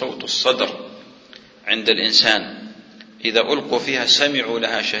وهو صوت الصدر عند الإنسان. إذا ألقوا فيها سمعوا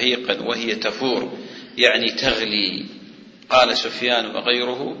لها شهيقا وهي تفور، يعني تغلي. قال سفيان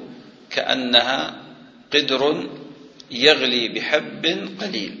وغيره: كأنها قدر يغلي بحب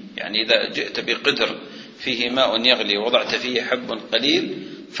قليل، يعني إذا جئت بقدر فيه ماء يغلي ووضعت فيه حب قليل،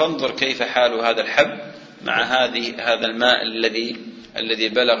 فانظر كيف حال هذا الحب مع هذا الماء الذي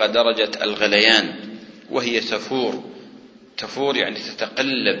بلغ درجة الغليان. وهي تفور يعني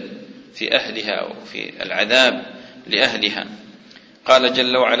تتقلب في أهلها وفي العذاب لأهلها. قال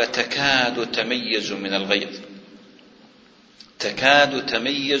جل وعلا: تكاد تميز من الغيظ. تكاد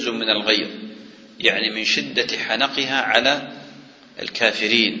تميز من الغيظ يعني من شدة حنقها على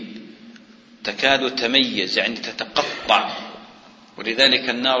الكافرين. تكاد تميز يعني تتقطع، ولذلك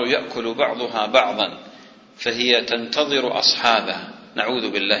النار يأكل بعضها بعضا، فهي تنتظر أصحابها. نعوذ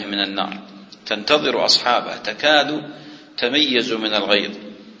بالله من النار، تنتظر أصحابها. تكاد تميز من الغيظ.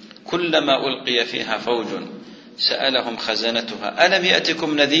 كلما ألقي فيها فوج سألهم خزنتها ألم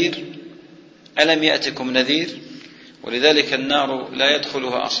يأتكم نذير؟ ألم يأتكم نذير؟ ولذلك النار لا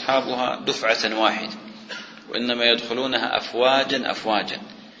يدخلها أصحابها دفعة واحدة، وإنما يدخلونها أفواجا أفواجا،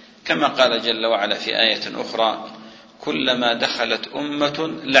 كما قال جل وعلا في آية أخرى: كلما دخلت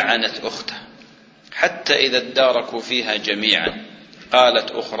أمة لعنت أختها حتى إذا اداركوا فيها جميعا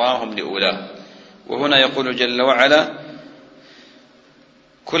قالت أخراهم لأولاهم. وهنا يقول جل وعلا: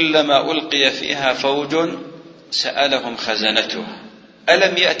 كلما ألقي فيها فوج سألهم خزنتها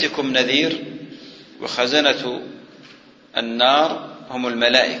ألم يأتكم نذير. وخزنة النار هم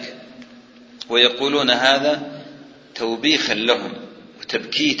الملائكة، ويقولون هذا توبيخا لهم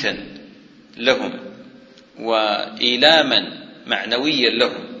وتبكيتا لهم وإيلاما معنويا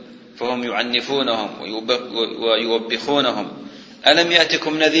لهم، فهم يعنفونهم ويوبخونهم. ألم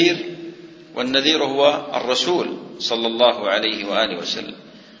يأتكم نذير؟ والنذير هو الرسول صلى الله عليه وآله وسلم.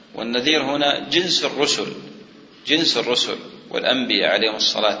 والنذير هنا جنس الرسل والأنبياء عليهم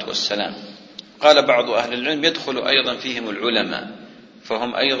الصلاة والسلام. قال بعض أهل العلم يدخل أيضا فيهم العلماء،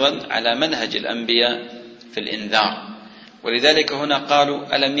 فهم أيضا على منهج الأنبياء في الإنذار. ولذلك هنا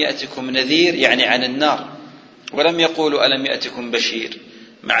قالوا ألم يأتكم نذير يعني عن النار، ولم يقولوا ألم يأتكم بشير،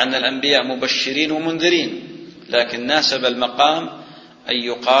 مع أن الأنبياء مبشرين ومنذرين، لكن ناسب المقام أن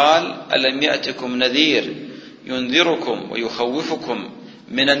يقال ألم يأتكم نذير ينذركم ويخوفكم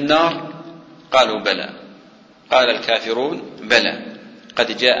من النار؟ قالوا بلى. قال الكافرون بلى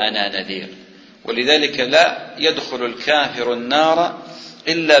قد جاءنا نذير. ولذلك لا يدخل الكافر النار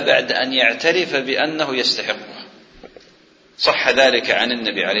إلا بعد أن يعترف بأنه يستحقها. صح ذلك عن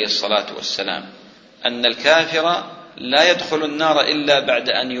النبي عليه الصلاة والسلام أن الكافر لا يدخل النار إلا بعد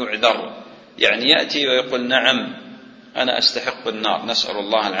أن يعذر، يعني يأتي ويقول نعم أنا أستحق النار، نسأل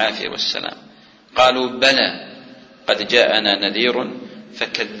الله العافية والسلام. قالوا بلى قد جاءنا نذير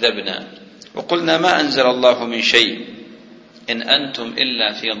فكذبنا وقلنا ما أنزل الله من شيء إن أنتم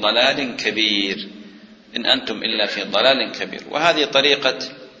إلا في ضلال كبير. إن أنتم إلا في ضلال كبير. وهذه طريقة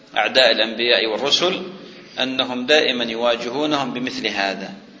أعداء الأنبياء والرسل، أنهم دائما يواجهونهم بمثل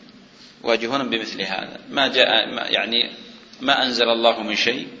هذا، ما جاء يعني ما أنزل الله من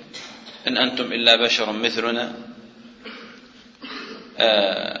شيء إن أنتم إلا بشر مثلنا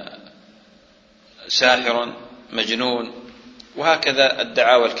ساحر مجنون، وهكذا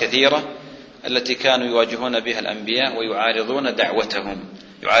الدعاوى الكثيرة التي كانوا يواجهون بها الأنبياء ويعارضون دعوتهم،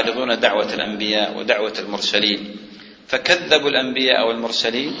 يعارضون دعوة الأنبياء ودعوة المرسلين، فكذبوا الأنبياء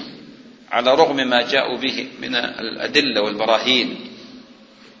والمرسلين على رغم ما جاءوا به من الأدلة والبراهين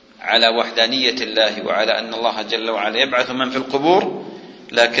على وحدانية الله وعلى أن الله جل وعلا يبعث من في القبور،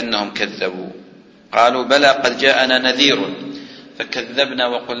 لكنهم كذبوا. قالوا بلى قد جاءنا نذير فكذبنا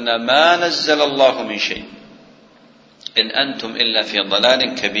وقلنا ما نزل الله من شيء إن أنتم إلا في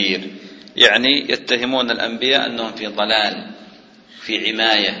ضلال كبير، يعني يتهمون الأنبياء أنهم في ضلال، في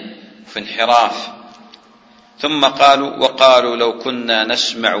عماية، في انحراف. ثم وقالوا لو كنا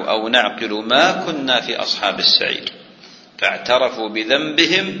نسمع أو نعقل ما كنا في أصحاب السعير فاعترفوا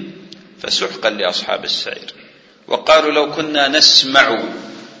بذنبهم فسحقا لأصحاب السعير. وقالوا لو كنا نسمع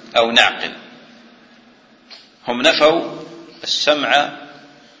أو نعقل، هم نفوا السمع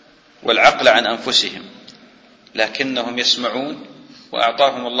والعقل عن أنفسهم، لكنهم يسمعون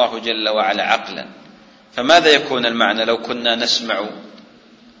وأعطاهم الله جل وعلا عقلا. فماذا يكون المعنى لو كنا نسمع؟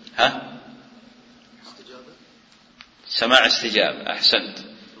 سماع استجابة، أحسنت،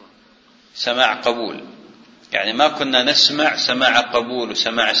 سماع قبول، يعني ما كنا نسمع سماع قبول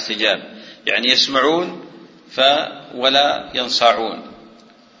وسماع استجابة، يعني يسمعون ولا ينصاعون.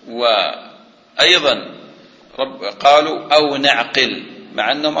 وأيضا قالوا أو نعقل،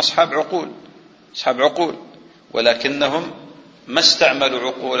 مع أنهم أصحاب عقول، ولكنهم ما استعملوا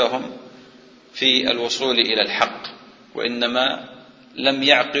عقولهم في الوصول إلى الحق، وإنما لم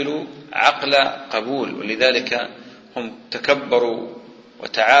يعقلوا عقل قبول، ولذلك هم تكبروا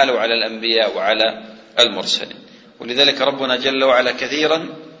وتعالوا على الأنبياء وعلى المرسلين. ولذلك ربنا جل وعلا كثيرا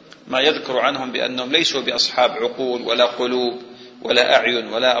ما يذكر عنهم بأنهم ليسوا بأصحاب عقول ولا قلوب ولا أعين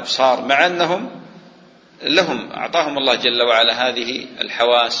ولا أبصار، مع أنهم لهم أعطاهم الله جل وعلا هذه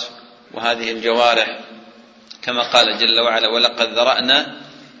الحواس وهذه الجوارح، كما قال جل وعلا ولقد ذرأنا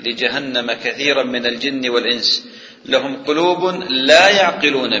لجهنم كثيرا من الجن والإنس لهم قلوب لا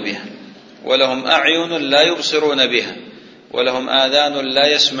يعقلون بها ولهم أعين لا يبصرون بها ولهم آذان لا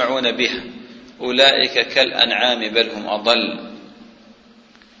يسمعون بها أولئك كالأنعام بل هم أضل.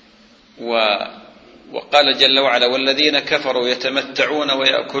 وقال جل وعلا والذين كفروا يتمتعون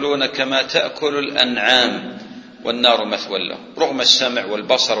ويأكلون كما تأكل الأنعام والنار مثوى لهم. رغم السمع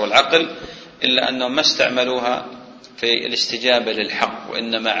والبصر والعقل إلا أنهم ما استعملوها في الاستجابة للحق،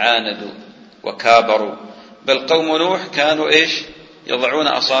 وإنما عاندوا وكابروا. بل قوم نوح كانوا يضعون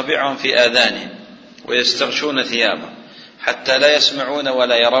أصابعهم في آذانهم ويستغشون ثيابهم حتى لا يسمعون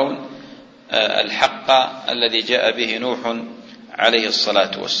ولا يرون الحق الذي جاء به نوح عليه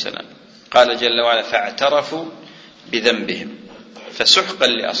الصلاة والسلام. قال جل وعلا فاعترفوا بذنبهم فسحقا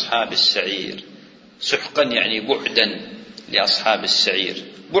لأصحاب السعير. سحقا يعني بعدا لأصحاب السعير،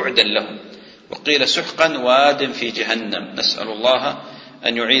 بعدا لهم. وقيل سحقا واد في جهنم، نسأل الله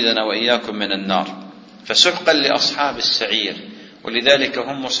أن يعيذنا وإياكم من النار. فسحقا لأصحاب السعير، ولذلك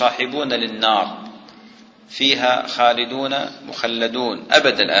هم مصاحبون للنار، فيها خالدون مخلدون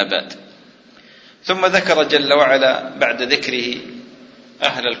أبد الآباد. ثم ذكر جل وعلا بعد ذكره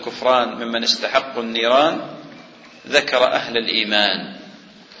أهل الكفران ممن استحقوا النيران، ذكر أهل الإيمان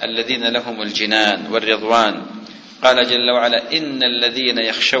الذين لهم الجنان والرضوان. قال جل وعلا إن الذين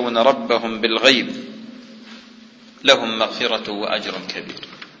يخشون ربهم بالغيب لهم مغفرة وأجر كبير.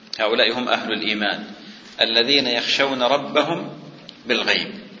 هؤلاء هم أهل الإيمان الذين يخشون ربهم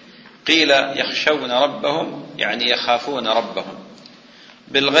بالغيب. قيل يخشون ربهم يعني يخافون ربهم،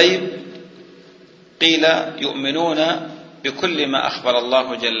 بالغيب قيل يؤمنون بكل ما أخبر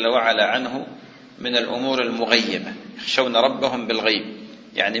الله جل وعلا عنه من الأمور المغيبة. يخشون ربهم بالغيب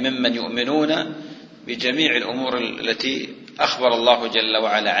يعني ممن يؤمنون بجميع الأمور التي أخبر الله جل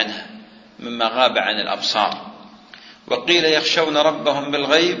وعلا عنها مما غاب عن الأبصار. وقيل يخشون ربهم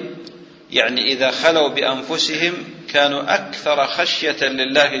بالغيب يعني إذا خلوا بأنفسهم كانوا أكثر خشية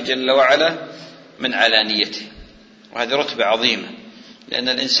لله جل وعلا من علانيته. وهذه رتبة عظيمة، لأن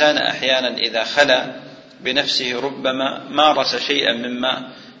الإنسان أحيانا إذا خلا بنفسه ربما مارس شيئا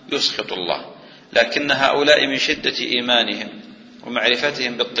مما يسخط الله، لكن هؤلاء من شدة إيمانهم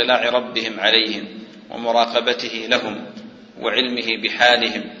ومعرفتهم باطلاع ربهم عليهم ومراقبته لهم وعلمه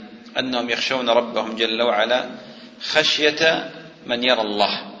بحالهم أنهم يخشون ربهم جل وعلا خشية من يرى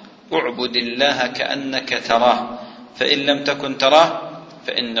الله. اعبد الله كأنك تراه فإن لم تكن تراه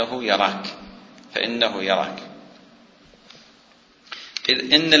فإنه يراك.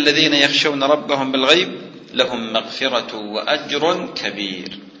 إن الذين يخشون ربهم بالغيب لهم مغفرة وأجر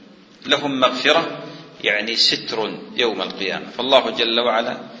كبير. لهم مغفرة يعني ستر يوم القيامة، فالله جل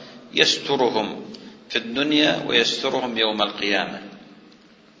وعلا يسترهم في الدنيا ويسترهم يوم القيامة.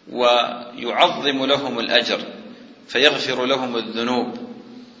 ويعظم لهم الأجر فيغفر لهم الذنوب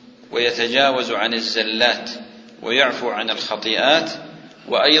ويتجاوز عن الزلات ويعفو عن الخطيئات،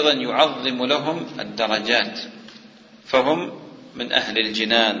 وأيضا يعظم لهم الدرجات، فهم من أهل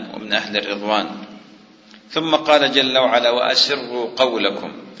الجنان ومن أهل الرضوان. ثم قال جل وعلا: وأسروا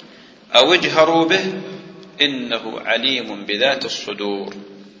قولكم أو اجهروا به إنه عليم بذات الصدور.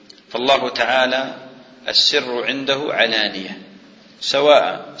 فالله تعالى السر عنده علانية،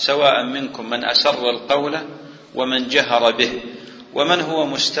 سواء منكم من أسر القول ومن جهر به ومن هو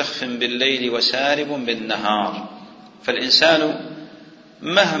مستخف بالليل وسارب بالنهار. فالإنسان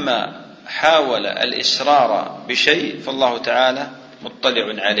مهما حاول الإسرار بشيء فالله تعالى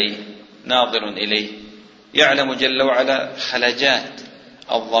مطلع عليه ناظر إليه، يعلم جل وعلا خلجات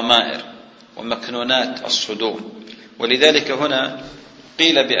الضمائر ومكنونات الصدور. ولذلك هنا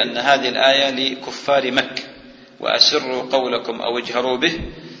قيل بأن هذه الآية لكفار مكة: وأسروا قولكم أو اجهروا به،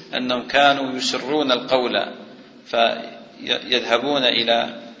 أنهم كانوا يسرون القول فيذهبون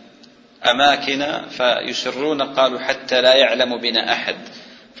إلى أماكن فيسرون، قالوا حتى لا يعلم بنا أحد.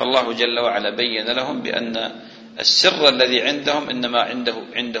 فالله جل وعلا بين لهم بأن السر الذي عندهم إنما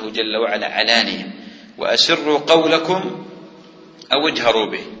عنده جل وعلا علانية. وأسروا قولكم أو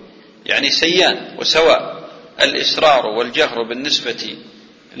اجهروا به، يعني سيان وسواء، الإسرار والجهر بالنسبة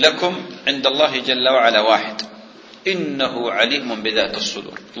لكم عند الله جل وعلا واحد، إنه عليم بذات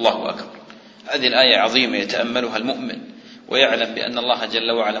الصدور. الله أكبر. هذه الآية عظيمة يتأملها المؤمن ويعلم بأن الله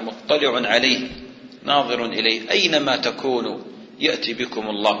جل وعلا مطلع عليه ناظر إليه، أينما تكونوا يأتي بكم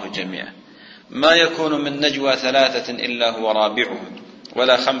الله جميعا. ما يكون من نجوى 3 إلا هو رابعهم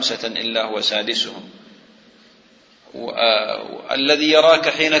ولا 5 إلا هو سادسهم، الذي يراك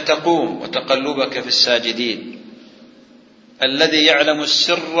حين تقوم وتقلبك في الساجدين، الذي يعلم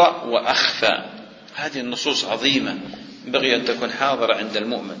السر وأخفى. هذه النصوص عظيمة بغي أن تكون حاضرة عند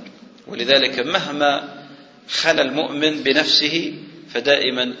المؤمن. ولذلك مهما خلى المؤمن بنفسه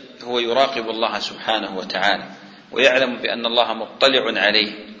فدائما هو يراقب الله سبحانه وتعالى، ويعلم بأن الله مطلع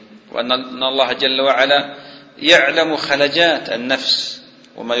عليه، وأن الله جل وعلا يعلم خلجات النفس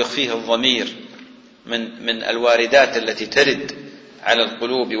وما يخفيه الضمير من الواردات التي ترد على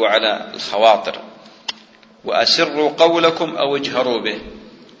القلوب وعلى الخواطر. وأسروا قولكم أو اجهروا به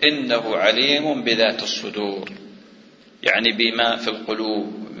إنه عليم بذات الصدور، يعني بما في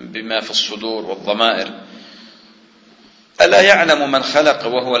القلوب، بما في الصدور والضمائر. ألا يعلم من خلق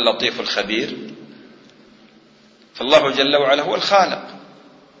وهو اللطيف الخبير؟ فالله جل وعلا هو الخالق،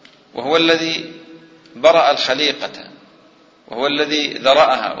 وهو الذي برأ الخليقة، وهو الذي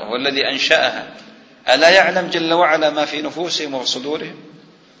ذرأها، وهو الذي أنشأها. ألا يعلم جل وعلا ما في نفوسهم وفي صدورهم؟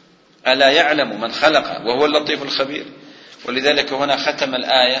 ألا يعلم من خلق وهو اللطيف الخبير؟ ولذلك هنا ختم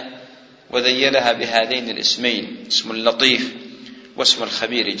الآية وذيلها بهذين الاسمين، اسم اللطيف واسم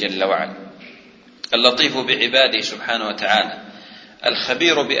الخبير جل وعلا. اللطيف بعباده سبحانه وتعالى،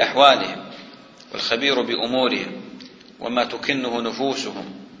 الخبير بأحوالهم والخبير بأمورهم، وما تكنه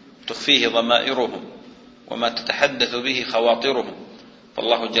نفوسهم تخفيه ضمائرهم وما تتحدث به خواطرهم.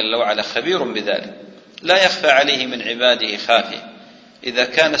 فالله جل وعلا خبير بذلك، لا يخفى عليه من عباده خافية. إذا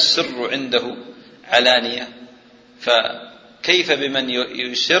كان السر عنده علانية فكيف بمن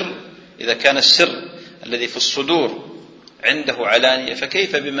يسر؟ إذا كان السر الذي في الصدور عنده علانية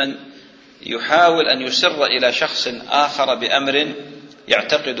فكيف بمن يحاول أن يسر إلى شخص آخر بأمر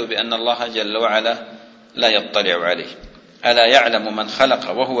يعتقد بأن الله جل وعلا لا يطلع عليه؟ ألا يعلم من خلق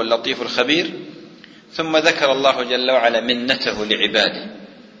وهو اللطيف الخبير. ثم ذكر الله جل وعلا منته لعباده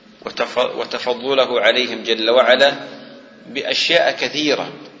وتفضله عليهم جل وعلا بأشياء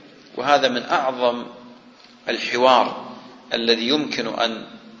كثيرة، وهذا من أعظم الحوار الذي يمكن أن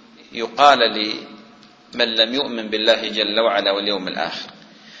يقال لمن لم يؤمن بالله جل وعلا واليوم الآخر.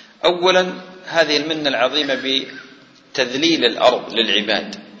 أولا هذه المنة العظيمة بتذليل الأرض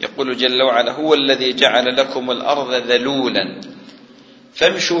للعباد. يقول جل وعلا: هو الذي جعل لكم الأرض ذلولا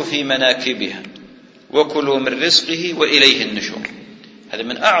فامشوا في مناكبها وكلوا من رزقه وإليه النشور. هذا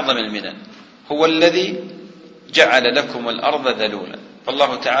من أعظم المنن، هو الذي جعل لكم الأرض ذلولا.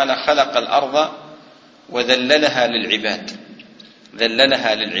 فالله تعالى خلق الأرض وذللها للعباد،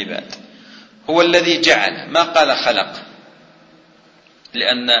 ذللها للعباد. هو الذي جعل، ما قال خلق،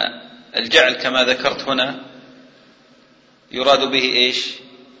 لأن الجعل كما ذكرت هنا يراد به إيش؟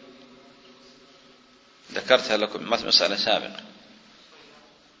 ذكرتها لكم مسألة سابقة.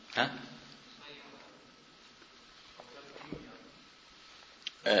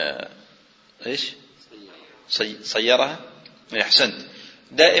 إيش؟ صيرها؟ أحسنت.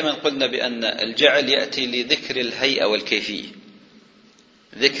 دائما قلنا بأن الجعل يأتي لذكر الهيئة والكيفية،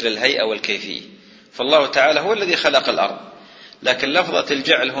 ذكر الهيئة والكيفية. فالله تعالى هو الذي خلق الأرض، لكن لفظة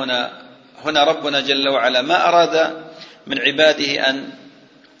الجعل هنا ربنا جل وعلا ما أراد من عباده أن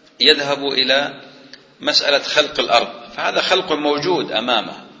يذهبوا إلى مسألة خلق الأرض، فهذا خلق موجود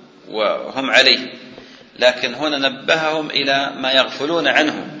أمامه وهم عليه، لكن هنا نبههم إلى ما يغفلون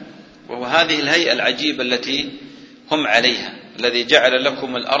عنه، وهو هذه الهيئة العجيبة التي هم عليها، الذي جعل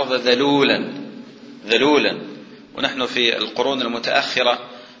لكم الأرض ذلولا. ونحن في القرون المتأخرة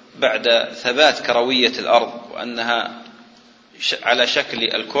بعد ثبات كروية الأرض وأنها على شكل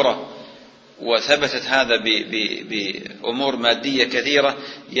الكرة، وثبتت هذا بأمور مادية كثيرة،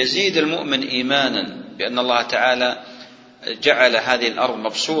 يزيد المؤمن إيمانا بأن الله تعالى جعل هذه الأرض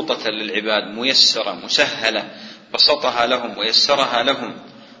مبسوطة للعباد، ميسرة مسهلة، بسطها لهم ويسرها لهم،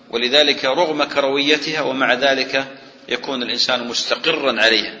 ولذلك رغم كرويتها ومع ذلك يكون الإنسان مستقرا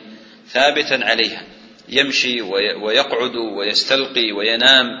عليها ثابتا عليها، يمشي ويقعد ويستلقي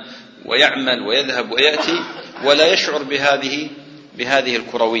وينام ويعمل ويذهب ويأتي ولا يشعر بهذه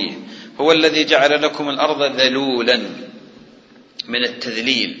الكروية. هو الذي جعل لكم الأرض ذلولا، من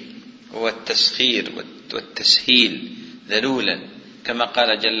التذليل هو التسخير والتسهيل، ذلولا، كما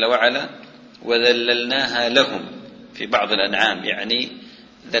قال جل وعلا وذللناها لهم في بعض الأنعام، يعني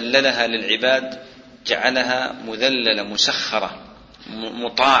ذللها للعباد، جعلها مذللة مسخرة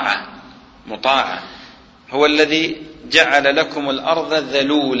مطاعة. هو الذي جعل لكم الأرض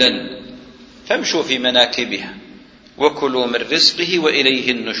ذلولا فامشوا في مناكبها وكلوا من رزقه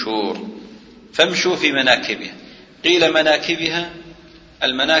وإليه النشور. فامشوا في مناكبها، قيل مناكبها،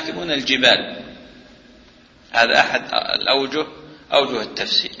 المناكب هنا الجبال، هذا أحد أوجه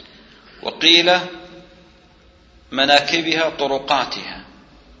التفسير، وقيل مناكبها طرقاتها،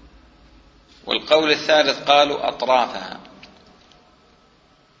 والقول الثالث قالوا أطرافها.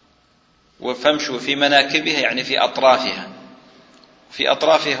 وفامشوا في مناكبها يعني في أطرافها. في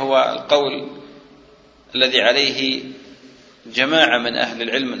أطرافها هو القول الذي عليه جماعة من أهل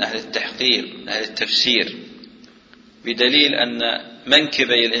العلم من أهل التحقيق من أهل التفسير، بدليل أن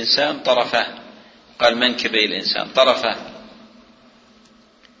منكبي الإنسان طرفه، قال منكبي الإنسان طرفه.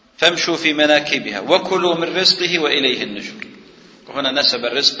 فامشوا في مناكبها وكلوا من رزقه وإليه النشور، وهنا نسب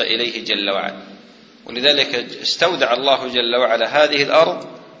الرزق إليه جل وعلا، ولذلك استودع الله جل وعلا هذه الأرض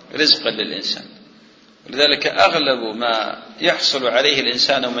رزقا للإنسان، ولذلك أغلب ما يحصل عليه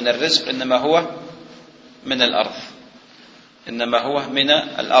الإنسان من الرزق إنما هو من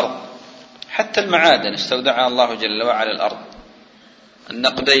الأرض، حتى المعادن استودعها الله جل وعلا الأرض،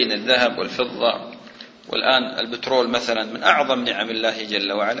 النقدين الذهب والفضة، والآن البترول مثلا من أعظم نعم الله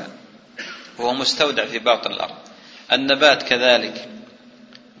جل وعلا، وهو مستودع في باطن الأرض، النبات كذلك،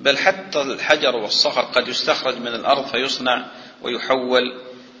 بل حتى الحجر والصخر قد يستخرج من الأرض فيصنع ويحول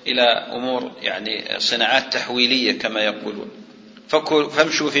إلى أمور يعني صناعات تحويلية كما يقولون.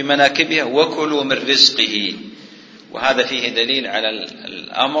 فامشوا في مناكبها وكلوا من رزقه، وهذا فيه دليل على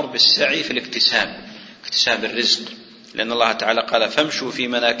الأمر بالسعي في اكتساب الرزق، لأن الله تعالى قال فامشوا في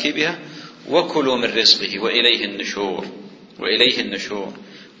مناكبها وكلوا من رزقه وإليه النشور.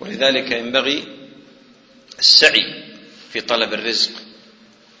 ولذلك ينبغي السعي في طلب الرزق،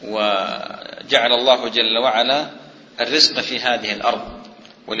 وجعل الله جل وعلا الرزق في هذه الأرض،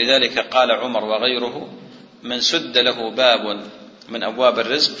 ولذلك قال عمر وغيره من سد له باب من أبواب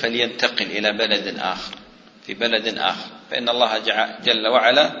الرزق فلينتقل إلى بلد آخر، فإن الله جل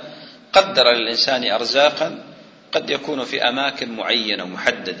وعلا قدر للإنسان أرزاقا قد يكون في أماكن معينة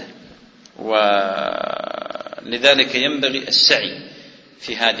محددة، ولذلك ينبغي السعي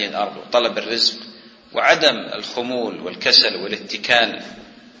في هذه الأرض وطلب الرزق وعدم الخمول والكسل والاتكال.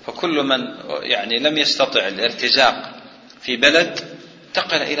 فكل من يعني لم يستطع الارتزاق في بلد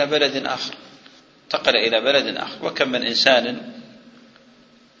انتقل إلى بلد آخر. وكم من إنسان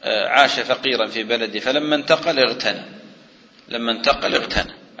عاش فقيرا في بلده فلما انتقل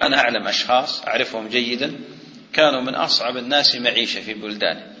اغتنى. أنا أعلم أشخاص أعرفهم جيدا كانوا من أصعب الناس معيشة في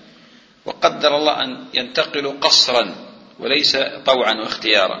بلدانه، وقدر الله أن ينتقلوا قصرا وليس طوعا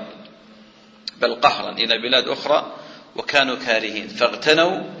واختيارا بل قهرا إلى بلاد أخرى، وكانوا كارهين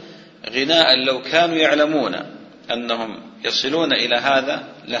فاغتنوا غناء لو كانوا يعلمون أنهم يصلون إلى هذا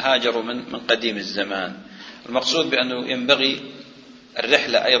لهاجروا من قديم الزمان. المقصود بأنه ينبغي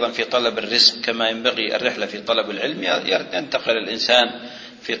الرحلة أيضا في طلب الرزق كما ينبغي الرحلة في طلب العلم، ينتقل الإنسان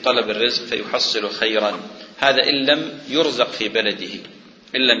في طلب الرزق فيحصل خيرا، هذا إن لم يرزق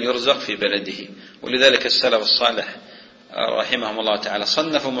في بلده. ولذلك السلف الصالح رحمهم الله تعالى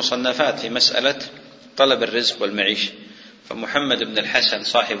صنفوا مصنفات في مسألة طلب الرزق والمعيشة. فمحمد بن الحسن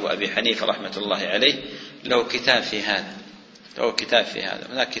صاحب أبي حنيفة رحمة الله عليه له كتاب في هذا.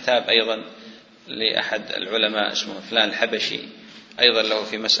 هناك كتاب أيضا لأحد العلماء اسمه فلان الحبشي أيضا له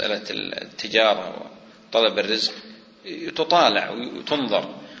في مسألة التجارة وطلب الرزق، تطالع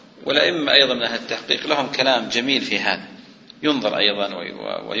وتنظر. والأئمة أيضا من أهل التحقيق لهم كلام جميل في هذا، ينظر أيضا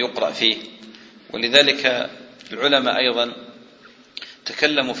ويقرأ فيه. ولذلك العلماء أيضا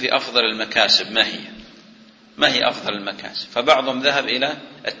تكلموا في أفضل المكاسب ما هي أفضل المكاسب، فبعضهم ذهب إلى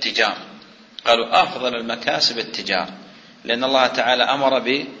التجارة، قالوا أفضل المكاسب التجارة، لأن الله تعالى أمر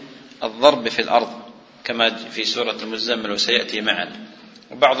بالضرب في الأرض كما في سورة المزمل وسيأتي معنا.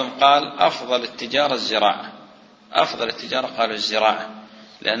 وبعضهم قال أفضل التجارة الزراعة، أفضل التجارة قالوا الزراعة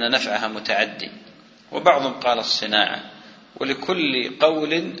لأن نفعها متعدي. وبعضهم قال الصناعة، ولكل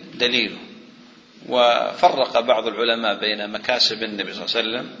قول دليل. وفرق بعض العلماء بين مكاسب النبي صلى الله عليه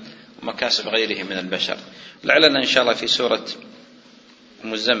وسلم ومكاسب غيره من البشر. لعلنا إن شاء الله في سورة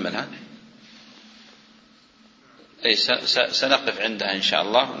المزمل سنقف عندها إن شاء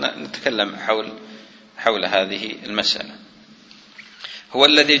الله، نتكلم حول هذه المسألة. هو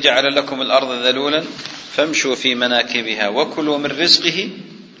الذي جعل لكم الأرض ذلولا فامشوا في مناكبها وكلوا من رزقه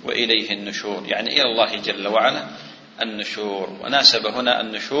وإليه النشور، يعني إلى الله جل وعلا النشور. وناسب هنا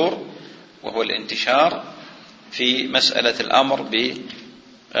النشور وهو الانتشار في مسألة الأمر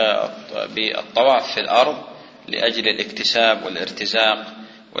بالطواف في الأرض لأجل الاكتساب والارتزاق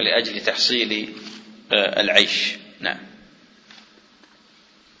ولأجل تحصيل العيش. نعم.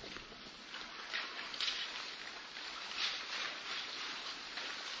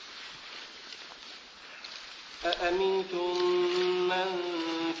 أأمنتم من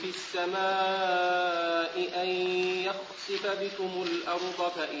في السماء أن يخسف بكم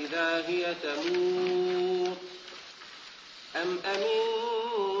الأرض فإذا هي تمور أم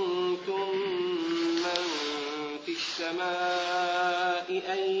أمنتم من في السماء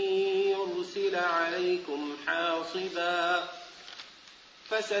أن يرسل عليكم حاصبا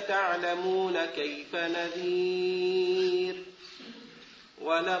فستعلمون كيف نذير.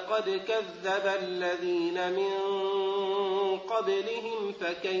 ولقد كذب الذين من قبلهم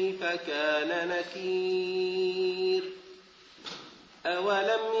فكيف كان نكير.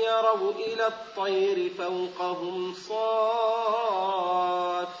 أولم يروا إلى الطير فوقهم صافات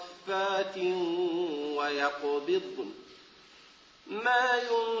ويقبضن ما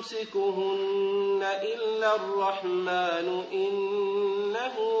يمسكهن إلا الرحمن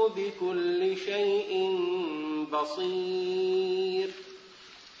إنه بكل شيء بصير.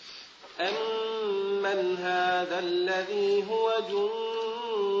 أمن هذا الذي هو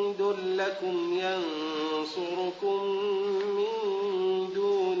جند لكم ينصركم من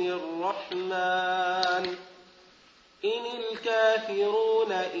دون الرحمن إن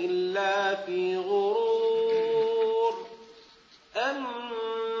الكافرون إلا في غرور.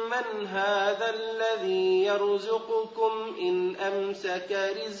 أمن هذا الذي يرزقكم إن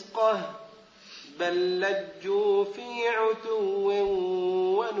أمسك رزقه بل لجوا في عتو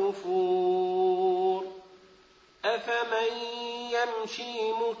ونفور. أفمن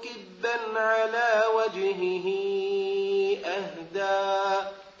يمشي مكبا على وجهه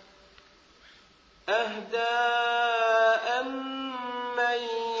أهدى أمن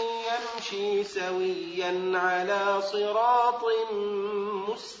يمشي سويا على صراط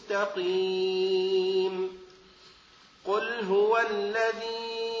مستقيم. قل هو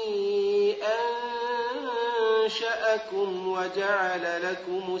الذي أنشأكم وجعل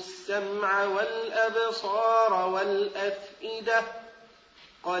لكم السمع والأبصار والأفئدة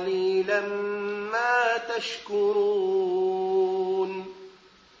قليلا ما تشكرون.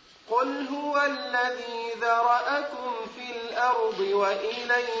 قل هو الذي ذرأكم في الأرض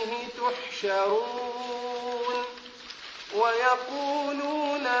وإليه تحشرون.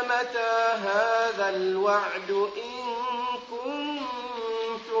 ويقولون متى هذا الوعد إن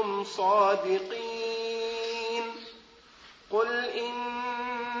كنتم صادقين. قل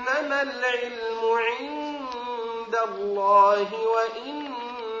إنما العلم عند الله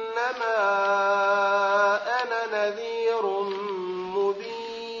وإنما أنا نذير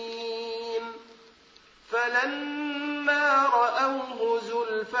مبين. فلما رأوه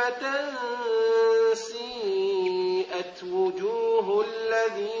زلفة سيئت وجوه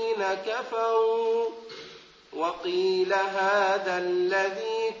الذين كفروا وقيل هذا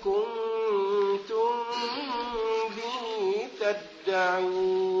الذي كنتم به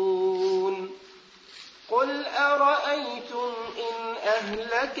تدعون. قل أرأيتم إن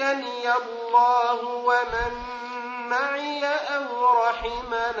أهلكني الله ومن معي أو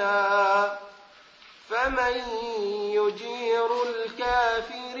رحمنا فمن يجير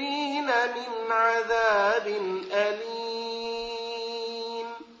الكافرين من عذاب أليم.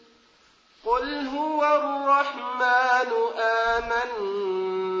 قل هو الرحمن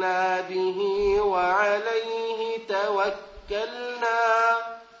آمنا به وعليه توكلنا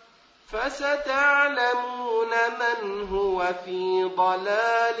فستعلمون من هو في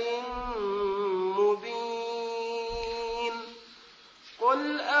ضلال مبين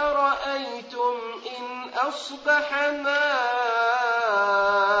قل أرأيتم إن أصبح ماؤكم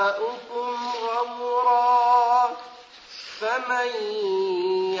غورا فمن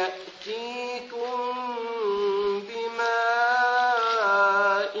يأتيكم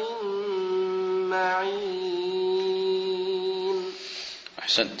بماء معين.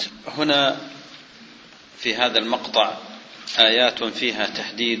 أحسنت. هنا في هذا المقطع آيات فيها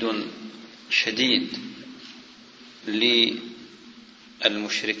تهديد شديد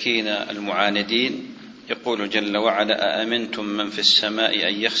للمشركين المعاندين. يقول جل وعلا: أأمنتم من في السماء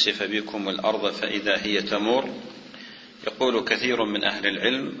أن يخسف بكم الأرض فإذا هي تمور. يقول كثير من أهل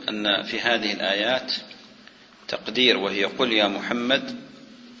العلم أن في هذه الآيات تقدير، وهي قل يا محمد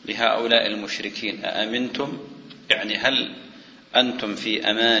لهؤلاء المشركين: أأمنتم، يعني هل أنتم في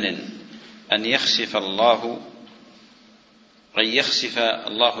أمان أن يخسف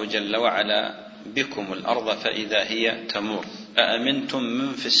الله جل وعلا بكم الأرض فإذا هي تمور. أأمنتم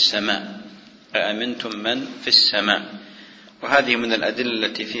من في السماء، أأمنتم من في السماء. وهذه من الأدلة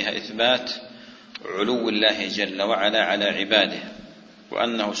التي فيها إثبات علو الله جل وعلا على عباده،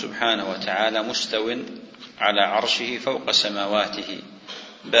 وأنه سبحانه وتعالى مستو على عرشه فوق سماواته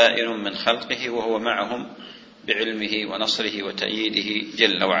بائن من خلقه، وهو معهم بعلمه ونصره وتأييده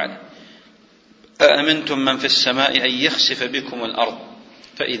جل وعلا. أأمنتم من في السماء أن يخسف بكم الأرض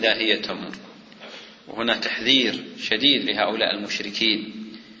فإذا هي تمور. وهنا تحذير شديد لهؤلاء المشركين،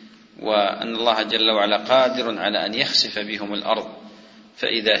 وأن الله جل وعلا قادر على أن يخسف بهم الأرض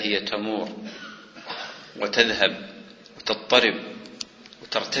فإذا هي تمور وتذهب وتضطرب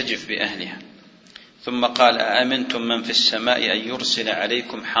وترتجف بأهلها. ثم قال: أأمنتم من في السماء أن يرسل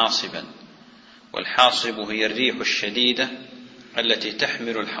عليكم حاصبا. والحاصب هي الريح الشديدة التي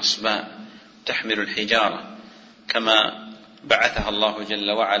تحمل الحصباء، تحمل الحجارة، كما بعثها الله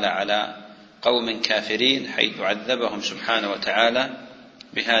جل وعلا على قوم كافرين حيث عذبهم سبحانه وتعالى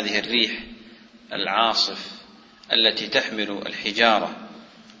بهذه الريح العاصف التي تحمل الحجارة،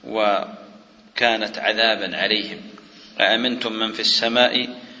 وكانت عذابا عليهم. أأمنتم من في السماء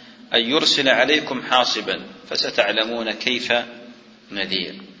أن يرسل عليكم حاصبا فستعلمون كيف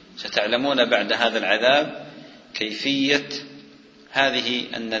نذير. ستعلمون بعد هذا العذاب كيفية هذه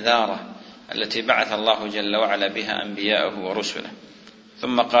النذارة التي بعث الله جل وعلا بها أنبياءه ورسله.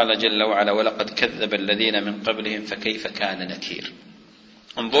 ثم قال جل وعلا: ولقد كذب الذين من قبلهم فكيف كان نكير.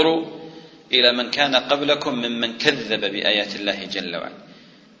 انظروا إلى من كان قبلكم ممن كذب بآيات الله جل وعلا،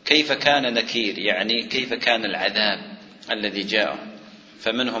 كيف كان نكير، يعني كيف كان العذاب الذي جاءهم.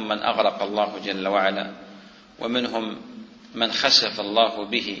 فمنهم من أغرق الله جل وعلا، ومنهم من خسف الله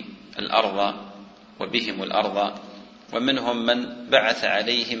به الأرض وبهم الأرض، ومنهم من بعث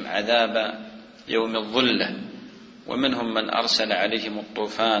عليهم عذاب يوم الظلة، ومنهم من أرسل عليهم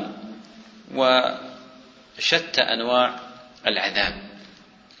الطوفان، وشتى أنواع العذاب.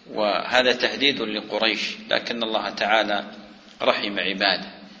 وهذا تهديد لقريش، لكن الله تعالى رحم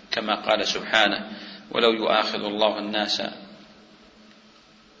عباده، كما قال سبحانه: ولو يؤاخذ الله الناس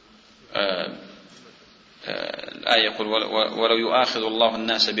الآية يقول: ولو يؤاخذ الله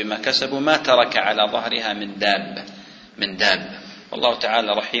الناس بما كسبوا ما ترك على ظهرها من دابة. والله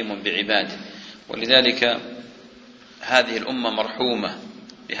تعالى رحيم بعباده، ولذلك هذه الأمة مرحومة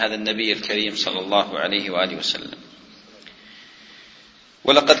بهذا النبي الكريم صلى الله عليه وآله وسلم.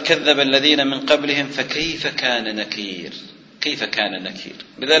 ولقد كذب الذين من قبلهم فكيف كان نكير. كيف كان نكير.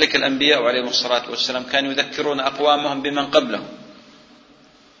 لذلك الأنبياء عليهم الصلاة والسلام كانوا يذكرون أقوامهم بمن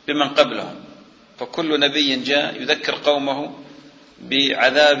قبلهم، فكل نبي جاء يذكر قومه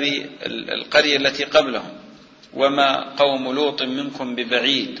بعذاب القرية التي قبلهم: وما قوم لوط منكم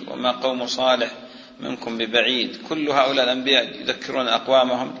ببعيد، وما قوم صالح منكم ببعيد. كل هؤلاء الأنبياء يذكرون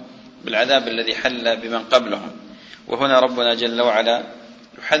أقوامهم بالعذاب الذي حل بمن قبلهم. وهنا ربنا جل وعلا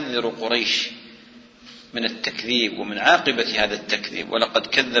يحذر قريش من التكذيب ومن عاقبة هذا التكذيب: ولقد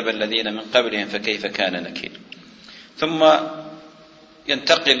كذب الذين من قبلهم فكيف كان نكير. ثم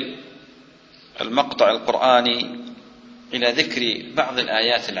ينتقل المقطع القرآني إلى ذكر بعض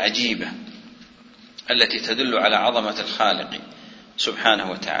الآيات العجيبة التي تدل على عظمة الخالق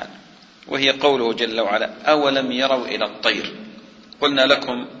سبحانه وتعالى، وهي قوله جل وعلا: أولم يروا إلى الطير. قلنا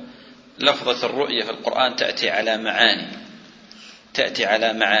لكم لفظة الرؤية في القرآن تأتي على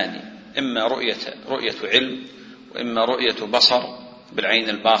معاني، إما رؤية علم، وإما رؤية بصر بالعين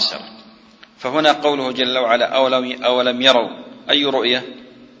الباصر. فهنا قوله جل وعلا: أولم يروا، أي رؤية؟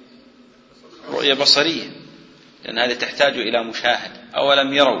 رؤية بصرية، لأن هذه تحتاج إلى مشاهد.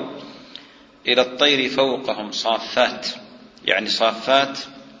 أولم يروا إلى الطير فوقهم صافات، يعني صافات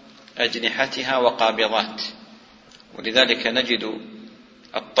أجنحتها وقابضات. ولذلك نجد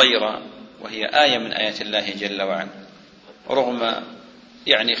الطير وهي آية من آيات الله جل وعلا، رغم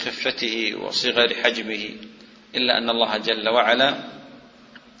خفته وصغر حجمه، إلا أن الله جل وعلا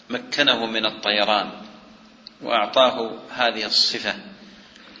مكنه من الطيران وأعطاه هذه الصفة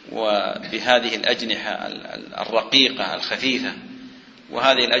وبهذه الأجنحة الرقيقة الخفيفة.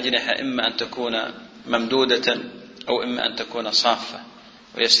 وهذه الأجنحة إما أن تكون ممدودة أو إما أن تكون صافة،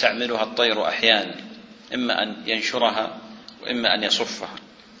 ويستعملها الطير أحيانا، إما أن ينشرها وإما أن يصفها.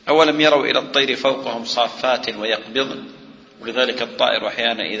 أولم يروا إلى الطير فوقهم صافات ويقبضن، ولذلك الطائر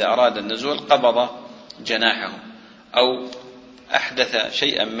أحيانا إذا أراد النزول قبض جناحه أو أحدث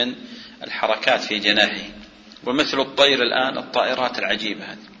شيئا من الحركات في جناحه. ومثل الطير الآن الطائرات العجيبة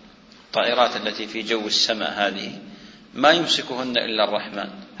هذه، الطائرات التي في جو السماء هذه ما يمسكهن إلا الرحمن.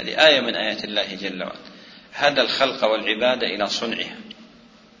 هذه آية من آيات الله جل وعلا، هذا الخلق والعبادة إلى صنعها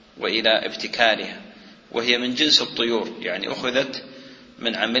وإلى ابتكارها، وهي من جنس الطيور، أخذت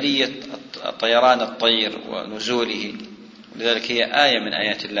من عملية طيران الطير ونزوله، ولذلك هي آية من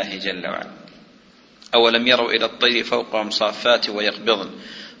آيات الله جل وعلا. أولم يروا إلى الطير فوقهم صافات ويقبضن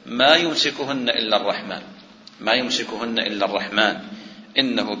ما يمسكهن إلا الرحمن، ما يمسكهن إلا الرحمن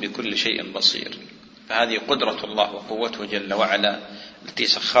إنه بكل شيء بصير. فهذه قدرة الله وقوته جل وعلا التي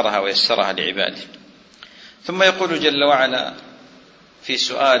سخرها ويسرها لعباده. ثم يقول جل وعلا في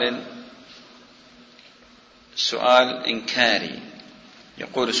سؤال إنكاري،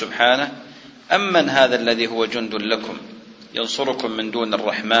 يقول سبحانه: أمن هذا الذي هو جند لكم ينصركم من دون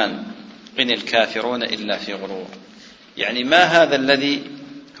الرحمن إن الكافرون إلا في غرور. ما هذا الذي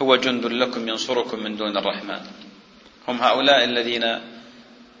هو جند لكم ينصركم من دون الرحمن؟ هم هؤلاء الذين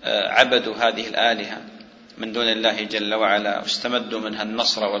عبدوا هذه الآلهة من دون الله جل وعلا واستمدوا منها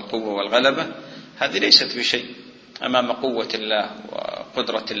النصر والقوة والغلبة. هذه ليست بشيء أمام قوة الله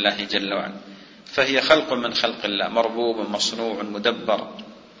وقدرة الله جل وعلا، فهي خلق من خلق الله، مربوب مصنوع مدبر.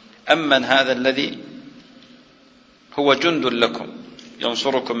 أمن هذا الذي هو جند لكم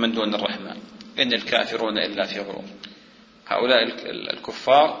ينصركم من دون الرحمن إن الكافرون إلا في غرور. هؤلاء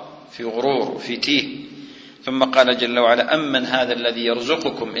الكفار في غرور وفي تيه. ثم قال جل وعلا: أمن هذا الذي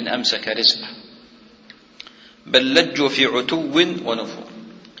يرزقكم إن أمسك رزقه بل لجوا في عتو ونفور.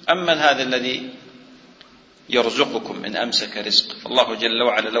 أمن هذا الذي يرزقكم إن أمسك رزقه، فالله جل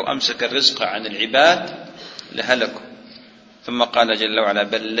وعلا لو أمسك الرزق عن العباد لهلكوا. ثم قال جل وعلا: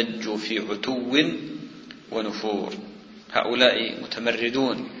 بل لجوا في عتو ونفور. هؤلاء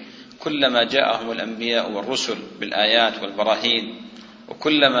متمردون، كلما جاءهم الأنبياء والرسل بالآيات والبراهين،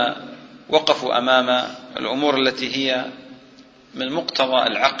 وكلما وقفوا أمام الأمور التي هي من مقتضى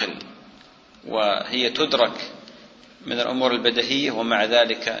العقل وهي تدرك من الأمور البديهية، ومع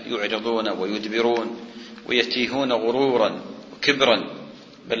ذلك يعرضون ويدبرون ويتيهون غرورا وكبرا.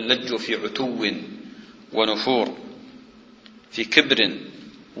 بل لجوا في عتو ونفور، في كبر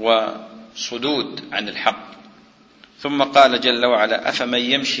وصدود عن الحق. ثم قال جل وعلا: أفمن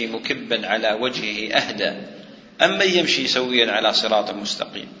يمشي مكبا على وجهه أهدى أم من يمشي سويا على صراط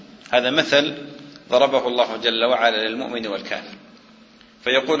مستقيم. هذا مثل ضربه الله جل وعلا للمؤمن والكافر،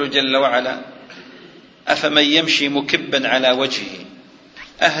 فيقول جل وعلا: أفمن يمشي مكبا على وجهه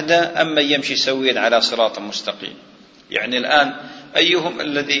أهدى أم من يمشي سويا على صراط مستقيم. الآن أيهم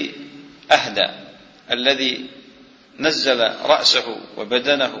الذي أهدى؟ الذي نزل رأسه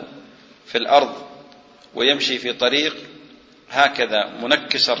وبدنه في الأرض ويمشي في طريق هكذا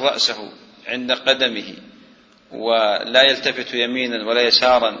منكسا رأسه عند قدمه ولا يلتفت يمينا ولا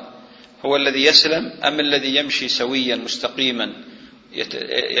يسارا، هو الذي يسلم، أم الذي يمشي سويا مستقيما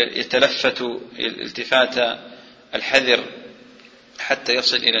يتلفت التفات الحذر حتى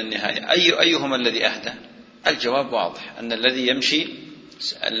يصل إلى النهاية؟ أيهما الذي أهدى؟ الجواب واضح، أن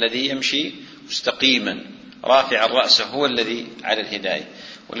الذي يمشي مستقيما رافع الرأس هو الذي على الهداية.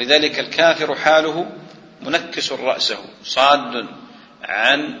 ولذلك الكافر حاله منكس رأسه صاد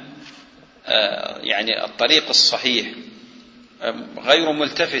عن الطريق الصحيح، غير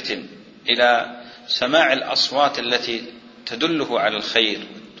ملتفت إلى سماع الأصوات التي تدله على الخير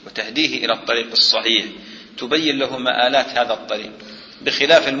وتهديه إلى الطريق الصحيح، تبين له مآلات هذا الطريق،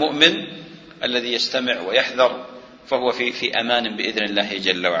 بخلاف المؤمن الذي يستمع ويحذر فهو في أمان بإذن الله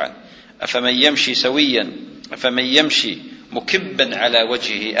جل وعلا. أفمن يمشي سويا أفمن يمشي مكبا على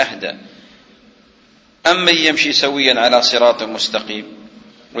وجهه أهدى أم من يمشي سويا على صراط مستقيم.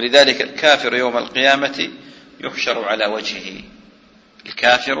 ولذلك الكافر يوم القيامة يحشر على وجهه،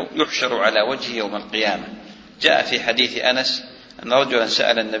 الكافر يحشر على وجهه يوم القيامة. جاء في حديث أنس أن رجلا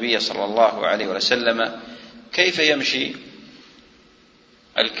سأل النبي صلى الله عليه وسلم: كيف يمشي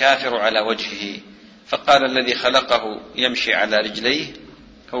الكافر على وجهه؟ فقال: الذي خلقه يمشي على رجليه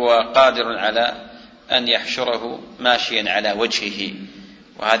هو قادر على أن يحشره ماشيا على وجهه،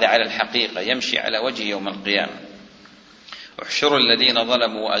 وهذا على الحقيقة يمشي على وجهه يوم القيامة. احشروا الذين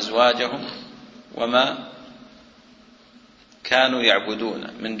ظلموا وأزواجهم وما كانوا يعبدون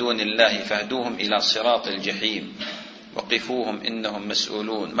من دون الله فاهدوهم إلى صراط الجحيم وقفوهم إنهم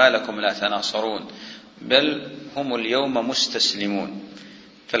مسؤولون ما لكم لا تناصرون بل هم اليوم مستسلمون.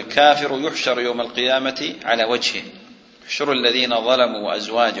 فالكافر يحشر يوم القيامة على وجهه. احشروا الذين ظلموا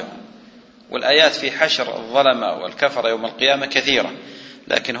وأزواجهم. والآيات في حشر الظلمة والكفر يوم القيامة كثيرة،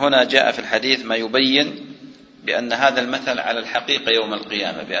 لكن هنا جاء في الحديث ما يبين بأن هذا المثل على الحقيقة يوم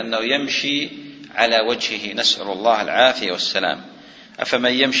القيامة، بأنه يمشي على وجهه، نسأل الله العافية والسلام.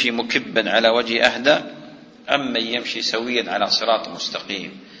 أفمن يمشي مكبا على وجه أهدى أم من يمشي سويا على صراط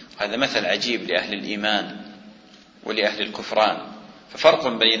مستقيم. هذا مثل عجيب لأهل الإيمان ولأهل الكفران. ففرق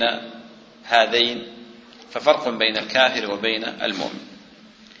بين هذين، ففرق بين الكافر وبين المؤمن.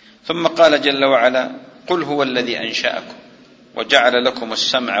 ثم قال جل وعلا: قل هو الذي أنشأكم وجعل لكم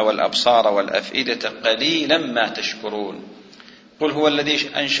السمع والأبصار والأفئدة قليلا ما تشكرون. قل هو الذي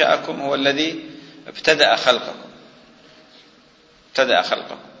أنشأكم، هو الذي ابتدأ خلقكم،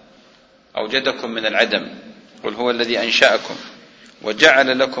 أوجدكم من العدم. قل هو الذي أنشأكم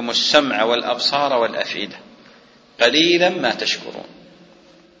وجعل لكم السمع والأبصار والأفئدة قليلا ما تشكرون.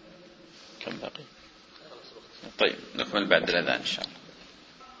 كم باقي؟ طيب نكمل بعد الأذان إن شاء الله.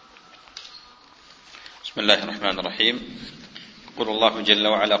 بسم الله الرحمن الرحيم. يقول الله جل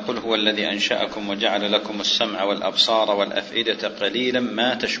وعلا: قل هو الذي أنشأكم وجعل لكم السمع والأبصار والأفئدة قليلا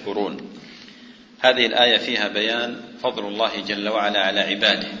ما تشكرون. هذه الآية فيها بيان فضل الله جل وعلا على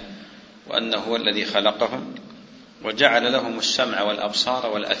عباده، وأنه هو الذي خلقهم وجعل لهم السمع والأبصار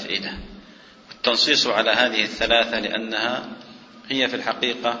والأفئدة. التنصيص على هذه الثلاثة لأنها هي في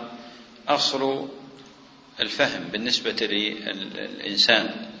الحقيقة أصل الفهم بالنسبة للإنسان،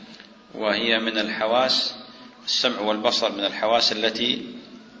 وهي من الحواس. السمع والبصر من الحواس التي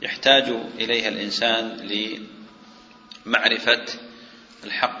يحتاج إليها الإنسان لمعرفة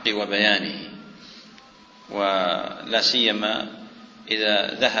الحق وبيانه، ولا سيما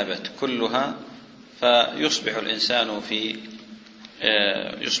إذا ذهبت كلها فيصبح الإنسان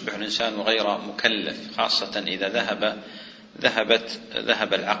غير مكلف، خاصة إذا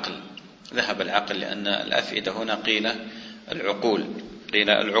ذهب العقل، لأن الأفئدة هنا قيل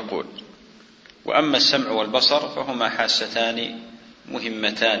العقول. وأما السمع والبصر فهما حاستان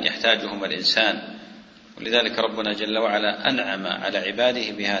مهمتان يحتاجهما الإنسان، ولذلك ربنا جل وعلا أنعم على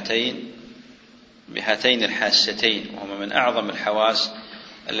عباده بهاتين الحاستين، وهما من أعظم الحواس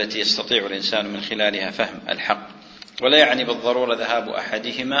التي يستطيع الإنسان من خلالها فهم الحق. ولا يعني بالضرورة ذهاب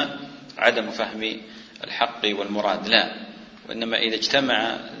أحدهما عدم فهم الحق والمراد، لا، وإنما إذا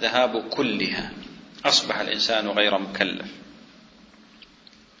اجتمع ذهاب كلها أصبح الإنسان غير مكلف،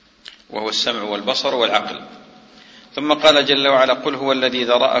 وهو السمع والبصر والعقل. ثم قال جل وعلا: قل هو الذي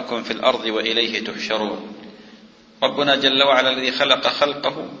ذرأكم في الأرض وإليه تحشرون. ربنا جل وعلا الذي خلق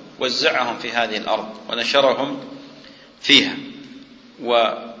خلقه وزعهم في هذه الأرض ونشرهم فيها،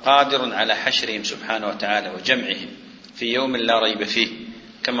 وقادر على حشرهم سبحانه وتعالى وجمعهم في يوم لا ريب فيه،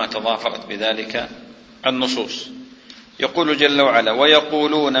 كما تضافرت بذلك النصوص. يقول جل وعلا: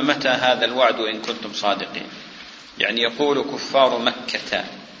 ويقولون متى هذا الوعد إن كنتم صادقين. يعني يقول كفار مكة،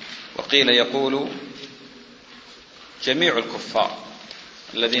 وقيل يقول جميع الكفار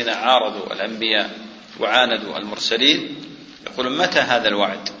الذين عارضوا الأنبياء وعاندوا المرسلين، يقولون متى هذا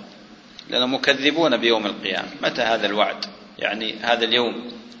الوعد، لأنهم مكذبون بيوم القيامة. متى هذا الوعد؟ يعني هذا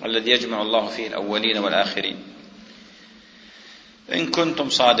اليوم الذي يجمع الله فيه الأولين والآخرين، إن كنتم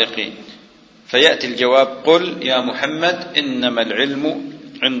صادقين. فيأتي الجواب: قل يا محمد إنما العلم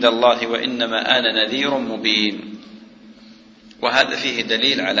عند الله وإنما أنا نذير مبين. وهذا فيه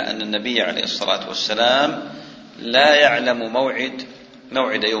دليل على أن النبي عليه الصلاة والسلام لا يعلم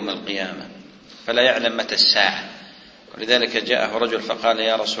موعد يوم القيامة، فلا يعلم متى الساعة. ولذلك جاءه رجل فقال: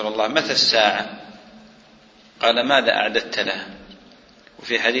 يا رسول الله متى الساعة؟ قال: ماذا أعددت لها؟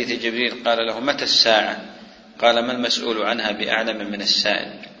 وفي حديث جبريل قال له: متى الساعة؟ قال: ما المسؤول عنها بأعلم من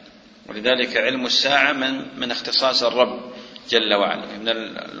السائل. ولذلك علم الساعة من اختصاص الرب جل وعلا، من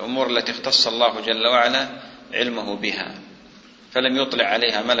الأمور التي اختص الله جل وعلا علمه بها، فلم يطلع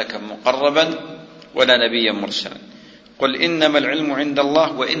عليها ملكا مقربا ولا نبيا مرسلا. قل إنما العلم عند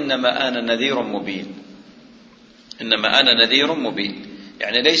الله وإنما أنا نذير مبين. إنما أنا نذير مبين،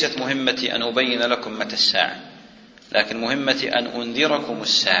 يعني ليست مهمتي أن أبين لكم متى الساعة، لكن مهمتي أن أنذركم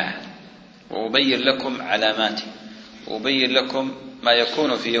الساعة وأبين لكم علاماته، وأبين لكم ما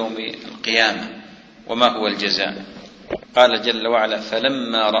يكون في يوم القيامة وما هو الجزاء. قال جل وعلا: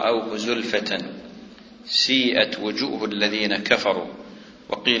 فلما رأوه زلفة سيئت وجوه الذين كفروا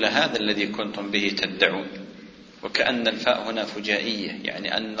وقيل هذا الذي كنتم به تدعون. وكأن الفاء هنا فجائية،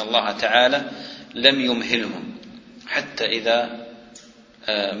 يعني أن الله تعالى لم يمهلهم حتى إذا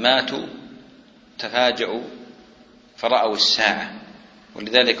ماتوا تفاجؤوا فرأوا الساعة.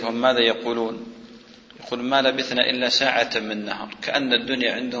 ولذلك هم ماذا يقولون؟ يقولون ما لبثنا إلا ساعة من نهار، كأن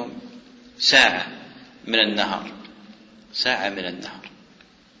الدنيا عندهم ساعة من النهار، ساعة من النهار.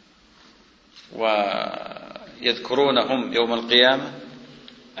 ويذكرونهم يوم القيامة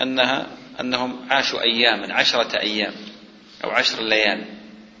أنهم عاشوا أياما، 10 أيام أو 10 ليال،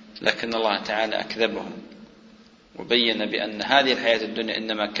 لكن الله تعالى أكذبهم وبين بأن هذه الحياة الدنيا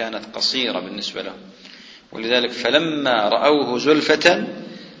إنما كانت قصيرة بالنسبة لهم. ولذلك فلما رأوه زلفة،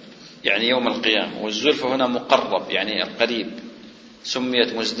 يعني يوم القيامة، والزلفة هنا مقرب يعني القريب،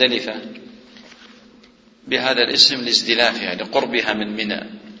 سميت مزدلفة بهذا الاسم لازدلافها لقربها من منى.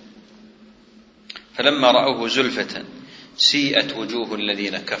 فلما رأوه زلفة سيئت وجوه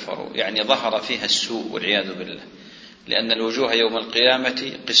الذين كفروا، يعني ظهر فيها السوء والعياذ بالله، لأن الوجوه يوم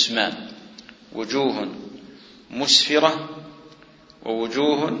القيامة قسمان: وجوه مسفرة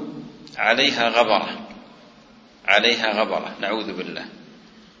ووجوه عليها غبرة نعوذ بالله.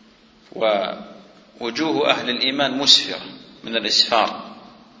 ووجوه أهل الإيمان مسفرة من الإسفار،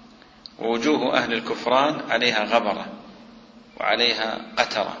 ووجوه أهل الكفران عليها غبرة وعليها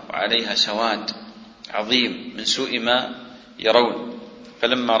قترة وعليها سواد عظيم من سوء ما يرون.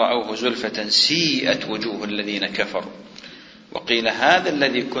 فلما رأوه زلفة سيئت وجوه الذين كفروا وقيل هذا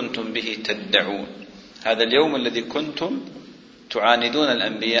الذي كنتم به تدعون. هذا اليوم الذي كنتم تعاندون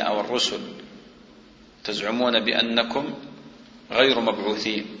الأنبياء والرسل، تزعمون بأنكم غير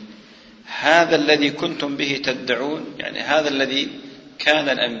مبعوثين، هذا الذي كنتم به تدعون، يعني هذا الذي كان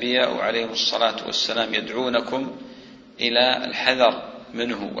الأنبياء عليهم الصلاة والسلام يدعونكم إلى الحذر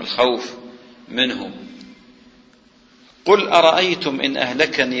منه والخوف منه. قل أرأيتم إن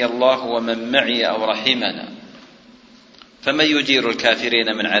أهلكني الله ومن معي أو رحمنا فمن يجير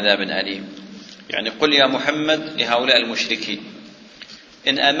الكافرين من عذاب أليم. يعني قل يا محمد لهؤلاء المشركين: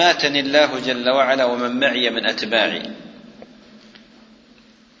 إن أماتني الله جل وعلا ومن معي من أتباعي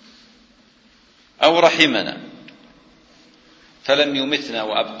أو رحمنا فلم يمتنا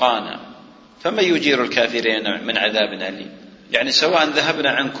وأبقانا فمن يجير الكافرين من عذاب أليم. يعني سواء ذهبنا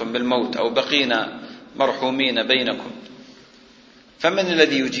عنكم بالموت أو بقينا مرحومين بينكم، فمن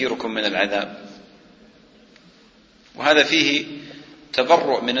الذي يجيركم من العذاب؟ وهذا فيه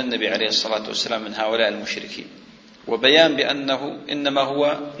تبرؤ من النبي عليه الصلاة والسلام من هؤلاء المشركين، وبيان بأنه إنما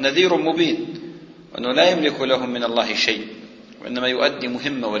هو نذير مبين، وأنه لا يملك لهم من الله شيء، وإنما يؤدي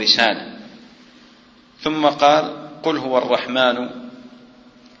مهمة ورسالة. ثم قال: قل هو الرحمن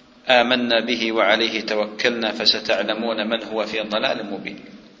آمنا به وعليه توكلنا فستعلمون من هو في ضلال مبين.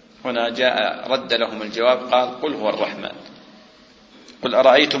 هنا جاء رد لهم الجواب، قال: قل هو الرحمن. قل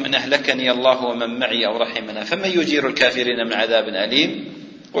أرأيتم إن أهلكني الله ومن معي أو رحمنا فمن يجير الكافرين من عذاب أليم.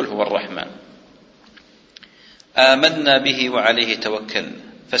 قل هو الرحمن آمنا به وعليه توكلنا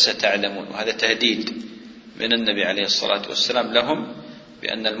فستعلمون. وهذا تهديد من النبي عليه الصلاة والسلام لهم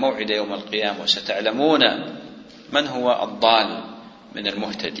بأن الموعد يوم القيامة، وستعلمون من هو الضال من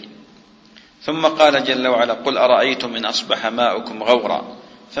المهتدي. ثم قال جل وعلا: قل أرأيتم إن أصبح ماؤكم غورا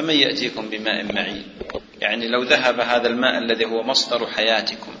فمن يأتيكم بماء معين. يعني لو ذهب هذا الماء الذي هو مصدر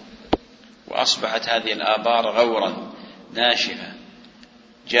حياتكم وأصبحت هذه الآبار غورا ناشفة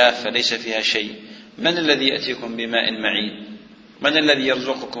جافة ليس فيها شيء، من الذي يأتيكم بماء معين؟ من الذي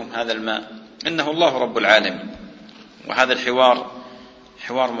يرزقكم هذا الماء؟ إنه الله رب العالمين. وهذا الحوار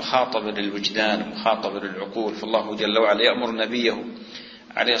حوار مخاطب للوجدان ومخاطب للعقول، فالله جل وعلا يأمر نبيه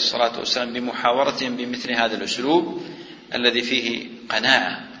عليه الصلاة والسلام بمحاورتهم بمثل هذا الأسلوب الذي فيه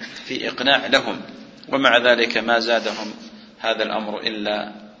قناعة، فيه إقناع لهم، ومع ذلك ما زادهم هذا الأمر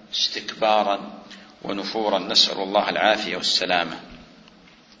إلا استكبارا ونفورا، نسأل الله العافية والسلامة.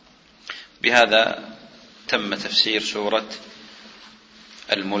 بهذا تم تفسير سورة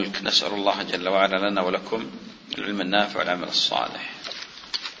الملك. نسأل الله جل وعلا لنا ولكم العلم النافع والعمل الصالح.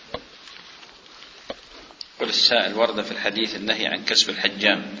 قل السائل: ورد في الحديث النهي عن كسب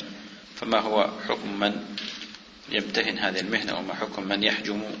الحجام، فما هو حكم من يمتهن هذه المهنة وما حكم من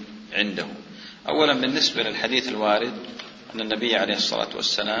يحجم عنده؟ أولا بالنسبة للحديث الوارد أن النبي عليه الصلاة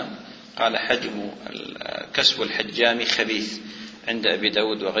والسلام قال: حجم كسب الحجام خبيث، عند أبي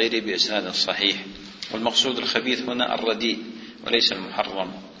داود وغيره بإسناد صحيح. والمقصود الخبيث هنا الرديء وليس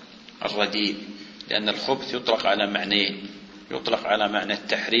المحرم، الرديء، لأن الخبث يطلق على معنيين: يطلق على معنى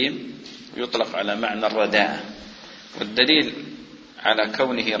التحريم ويطلق على معنى الرداء. والدليل على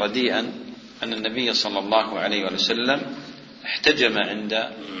كونه رديئا أن النبي صلى الله عليه وسلم احتجم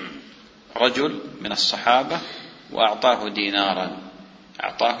عند رجل من الصحابة وأعطاه دينارا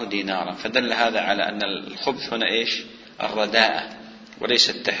أعطاه دينارا، فدل هذا على أن الخبث هنا إيش؟ الرداءة وليس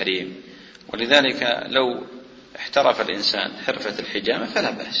التحريم. ولذلك لو احترف الإنسان حرفة الحجامة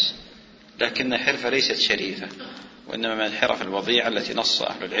فلا بأس، لكن حرفة ليست شريفة، وإنما من الحرف الوضيعة التي نص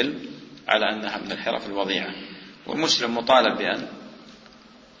أهل العلم على أنها من الحرف الوضيعة. والمسلم مطالب بأن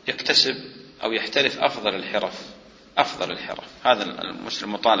يكتسب أو يحترف أفضل الحرف، هذا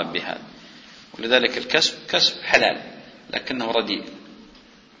المسلم مطالب بهذا. ولذلك الكسب كسب حلال لكنه رديء.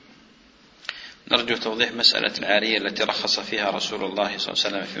 نرجو توضيح مسألة العارية التي رخص فيها رسول الله صلى الله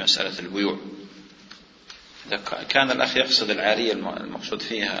عليه وسلم في مسألة البيوع. إذا كان الأخ يقصد العارية المقصود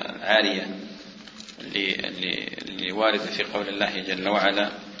فيها العارية اللي واردة في قول الله جل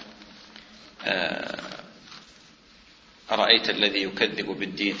وعلا: أرأيت الذي يكذب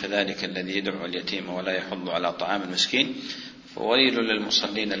بالدين فذلك الذي يدعو اليتيم ولا يحض على طعام المسكين فويل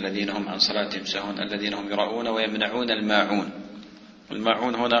للمصلين الذين هم عن صلاتهم ساهون الذين هم يراءون ويمنعون الماعون.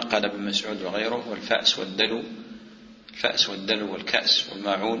 والماعون هنا قال ابن مسعود وغيره: والفأس والدلو والكأس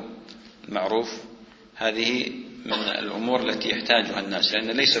والماعون المعروف. هذه من الأمور التي يحتاجها الناس،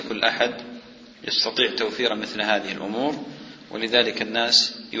 لأن ليس كل أحد يستطيع توفير مثل هذه الأمور، ولذلك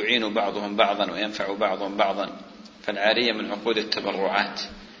الناس يعين بعضهم بعضا وينفع بعضهم بعضا. فالعارية من عقود التبرعات،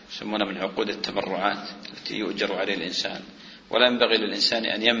 يسمونها من عقود التبرعات التي يؤجر عليه الإنسان. ولا ينبغي للإنسان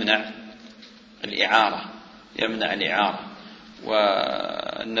أن يمنع الإعارة.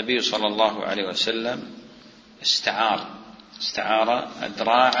 والنبي صلى الله عليه وسلم استعار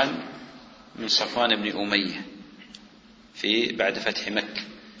أدراعا من صفوان بن أمية بعد فتح مكة،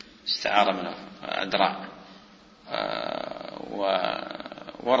 استعار من أدراع.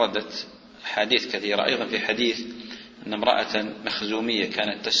 ووردت حديث كثيرة أيضا. في حديث أن امرأة مخزومية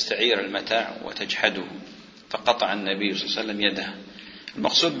كانت تستعير المتاع وتجحده فقطع النبي صلى الله عليه وسلم يدها.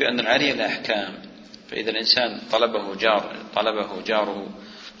 المقصود بأن العارية لها أحكام، فإذا الإنسان طلبه جاره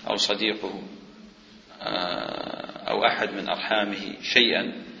أو صديقه أو أحد من أرحامه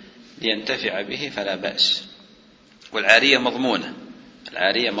شيئا لينتفع به فلا بأس. والعارية مضمونة،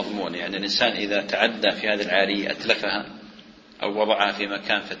 يعني الإنسان إذا تعدى في هذه العارية أتلفها أو وضعها في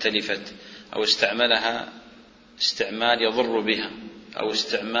مكان فتلفت أو استعملها استعمال يضر بها أو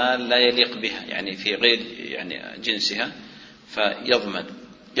استعمال لا يليق بها، يعني في غير جنسها، فيضمن.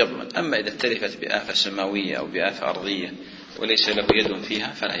 أما إذا تلفت بآفة سماوية أو بآفة أرضية وليس له يد فيها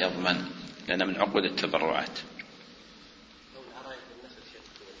فلا يضمن، لأن من عقود التبرعات.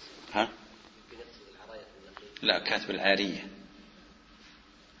 لا، كاتب العارية،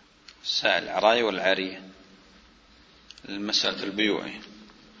 سائل العراية والعارية، المسألة البيوع.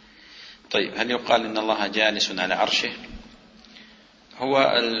 طيب، هل يقال إن الله جالس على عرشه؟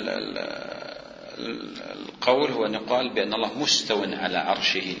 هو القول هو أن يقال بأن الله مستو على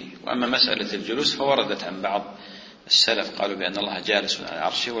عرشه. وأما مسألة الجلوس فوردت عن بعض السلف قالوا بأن الله جالس على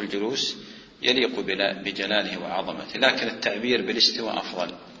عرشه، والجلوس يليق بجلاله وعظمته، لكن التعبير بالاستواء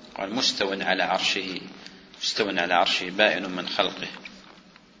أفضل. قال مستو على عرشه بائن من خلقه.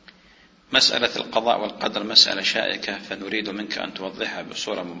 مسألة القضاء والقدر مسألة شائكة، فنريد منك أن توضحها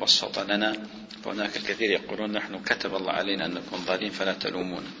بصورة مبسطة لنا. فهناك الكثير يقولون نحن كتب الله علينا أن نكون ضالين فلا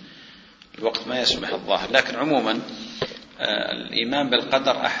تلومونا. الوقت ما يسمح الظاهر، لكن عموما الإيمان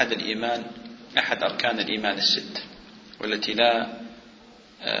بالقدر أحد أركان الإيمان الست، والتي لا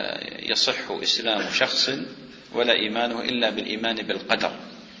يصح إسلام شخص ولا إيمانه إلا بالإيمان بالقدر.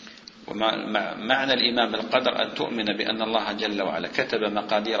 ومعنى الإيمان بالقدر أن تؤمن بأن الله جل وعلا كتب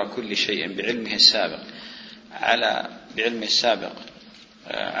مقادير كل شيء بعلمه السابق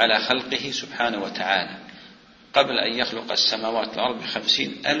على خلقه سبحانه وتعالى قبل أن يخلق السماوات والأرض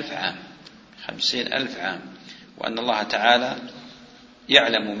ب50,000 عام، وأن الله تعالى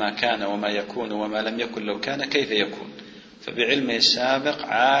يعلم ما كان وما يكون وما لم يكن لو كان كيف يكون. فبعلمه السابق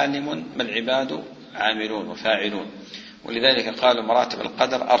عالم ما العباد عاملون وفاعلون. ولذلك قالوا مراتب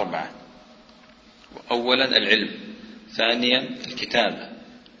القدر 4: أولا العلم، ثانيا الكتابة،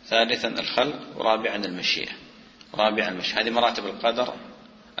 ثالثا الخلق، ورابعا المشيئة. هذه مراتب القدر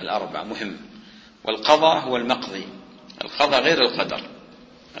 4 مهم. والقضاء هو المقضي. القضاء غير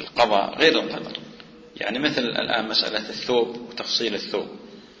القدر. يعني مثل الآن مسألة الثوب وتفصيل الثوب،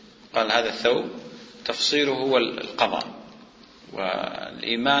 قال هذا الثوب تفصيله هو القضاء.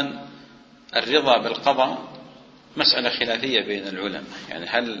 والإيمان الرضا بالقضاء مسألة خلافية بين العلماء، يعني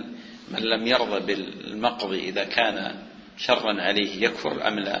هل من لم يرضى بالمقضي إذا كان شرا عليه يكفر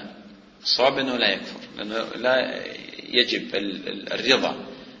أم لا؟ الصواب أنه لا يكفر، لأنه لا يجب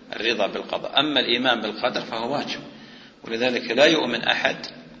الرضا بالقضاء. أما الإيمان بالقدر فهو واجب، ولذلك لا يؤمن أحد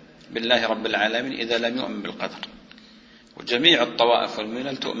بالله رب العالمين إذا لم يؤمن بالقدر. وجميع الطوائف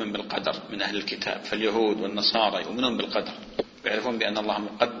والملل تؤمن بالقدر من أهل الكتاب، فاليهود والنصارى يؤمنون بالقدر، ويعرفون بأن الله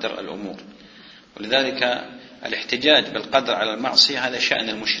مقدر الأمور. ولذلك الاحتجاج بالقدر على المعصية هذا شأن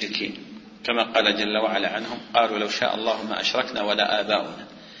المشركين، كما قال جل وعلا عنهم: قالوا لو شاء الله ما أشركنا ولا آباؤنا.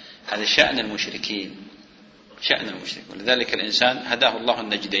 هذا شأن المشركين، شأن المشرك. ولذلك الإنسان هداه الله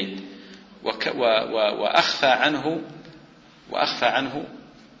النجدين وأخفى عنه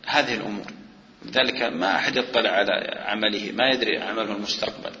هذه الأمور. لذلك ما أحد يطلع على عمله، ما يدري عمله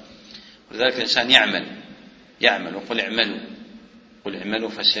المستقبل. ولذلك الإنسان يعمل وقل اعملوا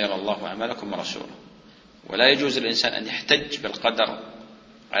فسيرى الله عملكم ورسوله. ولا يجوز للإنسان أن يحتج بالقدر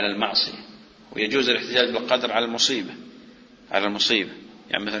على المعصية، ويجوز الاحتجاج بالقدر على المصيبة.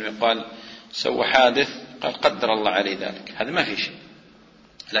 يعني مثلا يقال سوى حادث، قال قدر الله عليه ذلك، هذا ما في شيء.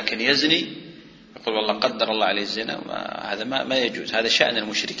 لكن يزني يقول والله قدر الله عليه الزنا، هذا ما يجوز، هذا شأن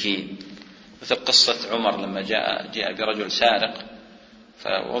المشركين. مثل قصة عمر لما جاء برجل سارق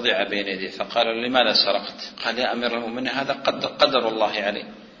فوضع بين يديه فقال: لماذا سرقت؟ قال: يا أمير المؤمنين هذا قدر الله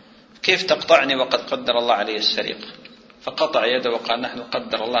عليه، كيف تقطعني وقد قدر الله عليه السرقة؟ فقطع يده وقال: نحن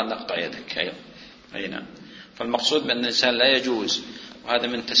قدر الله أن نقطع يدك أيضا. أي نعم. فالمقصود بأن الإنسان لا يجوز، وهذا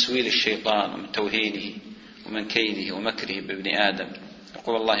من تسويل الشيطان ومن توهينه ومن كيده ومكره بابن آدم،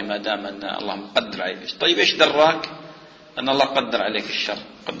 يقول والله ما دام أن الله مقدر عليك. طيب إيش دراك أن الله قدر عليك الشر،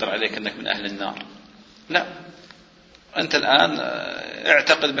 قدر عليك أنك من أهل النار؟ لا، أنت الآن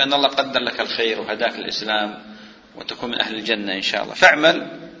اعتقد بأن الله قدر لك الخير وهداك الإسلام وتكون من أهل الجنة إن شاء الله،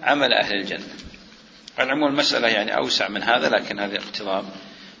 فاعمل عمل أهل الجنة. على العموم المسألة يعني أوسع من هذا، لكن هذا اقتضاب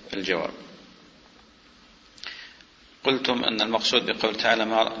الجواب. قلتم أن المقصود بقول تعالى: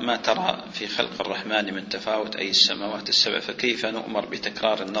 ما ترى في خلق الرحمن من تفاوت أي السماوات السبع، فكيف نؤمر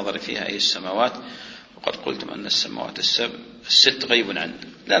بتكرار النظر فيها أي السماوات، وقد قلتم أن السماوات الست غيب عنه.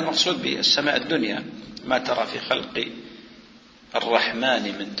 لا، المقصود بالسماء الدنيا. ما ترى في خلق الرحمن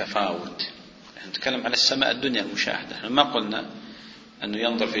من تفاوت، نتكلم عن السماء الدنيا المشاهدة. نحن ما قلنا أنه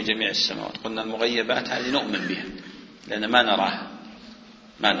ينظر في جميع السماوات، قلنا المغيبات هذه نؤمن بها لأن ما نراها.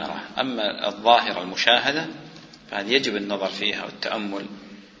 أما الظاهرة المشاهدة فهذه يجب النظر فيها والتأمل.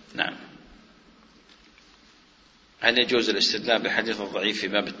 نعم. هل يجوز الاستدلال بحديث الضعيف في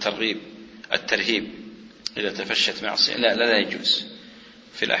باب الترهيب إذا تفشت معصية؟ لا يجوز.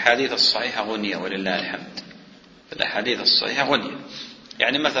 في الأحاديث الصحيحة غنية ولله الحمد. في الأحاديث الصحيحة غنية.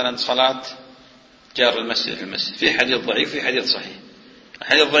 يعني مثلا صلاة جار المسجد في المسجد، في حديث ضعيف في حديث صحيح.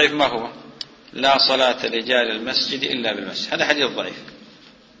 الحديث الضعيف ما هو؟ لا صلاة لجار المسجد إلا بالمسجد، هذا حديث ضعيف.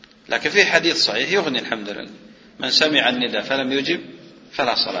 لكن في حديث صحيح يغني الحمد لله: من سمع النداء فلم يجب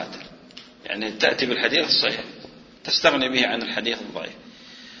فلا صلاة. يعني تأتي بالحديث الصحيح تستغني به عن الحديث الضعيف.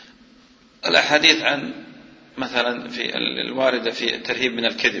 الأحاديث عن مثلا في الواردة في الترهيب من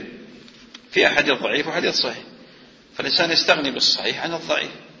الكذب، في حديث ضعيف وحديث صحيح، فالإنسان يستغني بالصحيح عن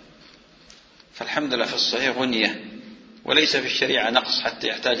الضعيف. فالحمد لله في الصحيح غنية، وليس في الشريعة نقص حتى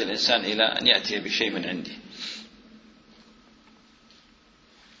يحتاج الإنسان إلى أن يأتي بشيء من عنده.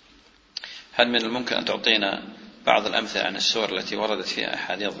 هل من الممكن أن تعطينا بعض الأمثلة عن السور التي وردت فيها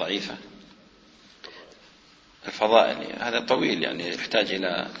أحاديث ضعيفة؟ الفضائل هذا طويل، يعني يحتاج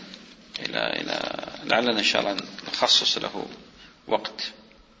إلى لعلنا إن شاء الله نخصص له وقت.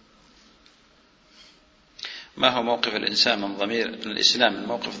 ما هو موقف الإنسان من ضمير الإسلام، من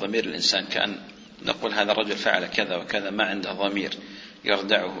موقف ضمير الإنسان؟ كأن نقول هذا الرجل فعل كذا وكذا، ما عنده ضمير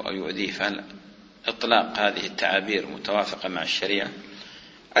يردعه أو يؤذيه، فهل إطلاق هذه التعابير متوافقة مع الشريعة؟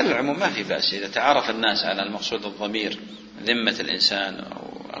 على العموم ما في بأس إذا تعرف الناس على المقصود الضمير، ذمة الإنسان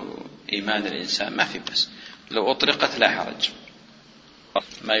أو إيمان الإنسان، ما في بأس. لو أطلقت لا حرج.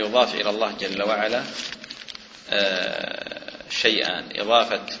 ما يضاف إلى الله جل وعلا شيئان: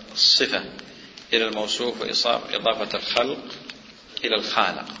 إضافة الصفة إلى الموصوف، وإضافة الخلق إلى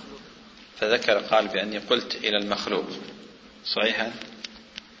الخالق. فذكر قال بأني قلت إلى المخلوق صحيحا،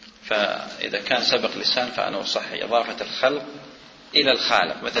 فإذا كان سبق لسان فأنا أصحي إضافة الخلق إلى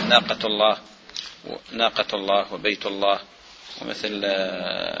الخالق، مثل ناقة الله وبيت الله، ومثل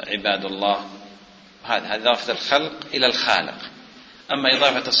عباد الله. هذا إضافة الخلق إلى الخالق. أما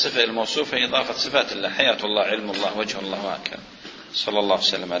إضافة الصفة إلى الموصوف فإضافة صفات الله: حياة الله، علم الله، وجه الله، وهكذا. صلى الله عليه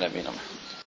وسلم على نبينا محمد.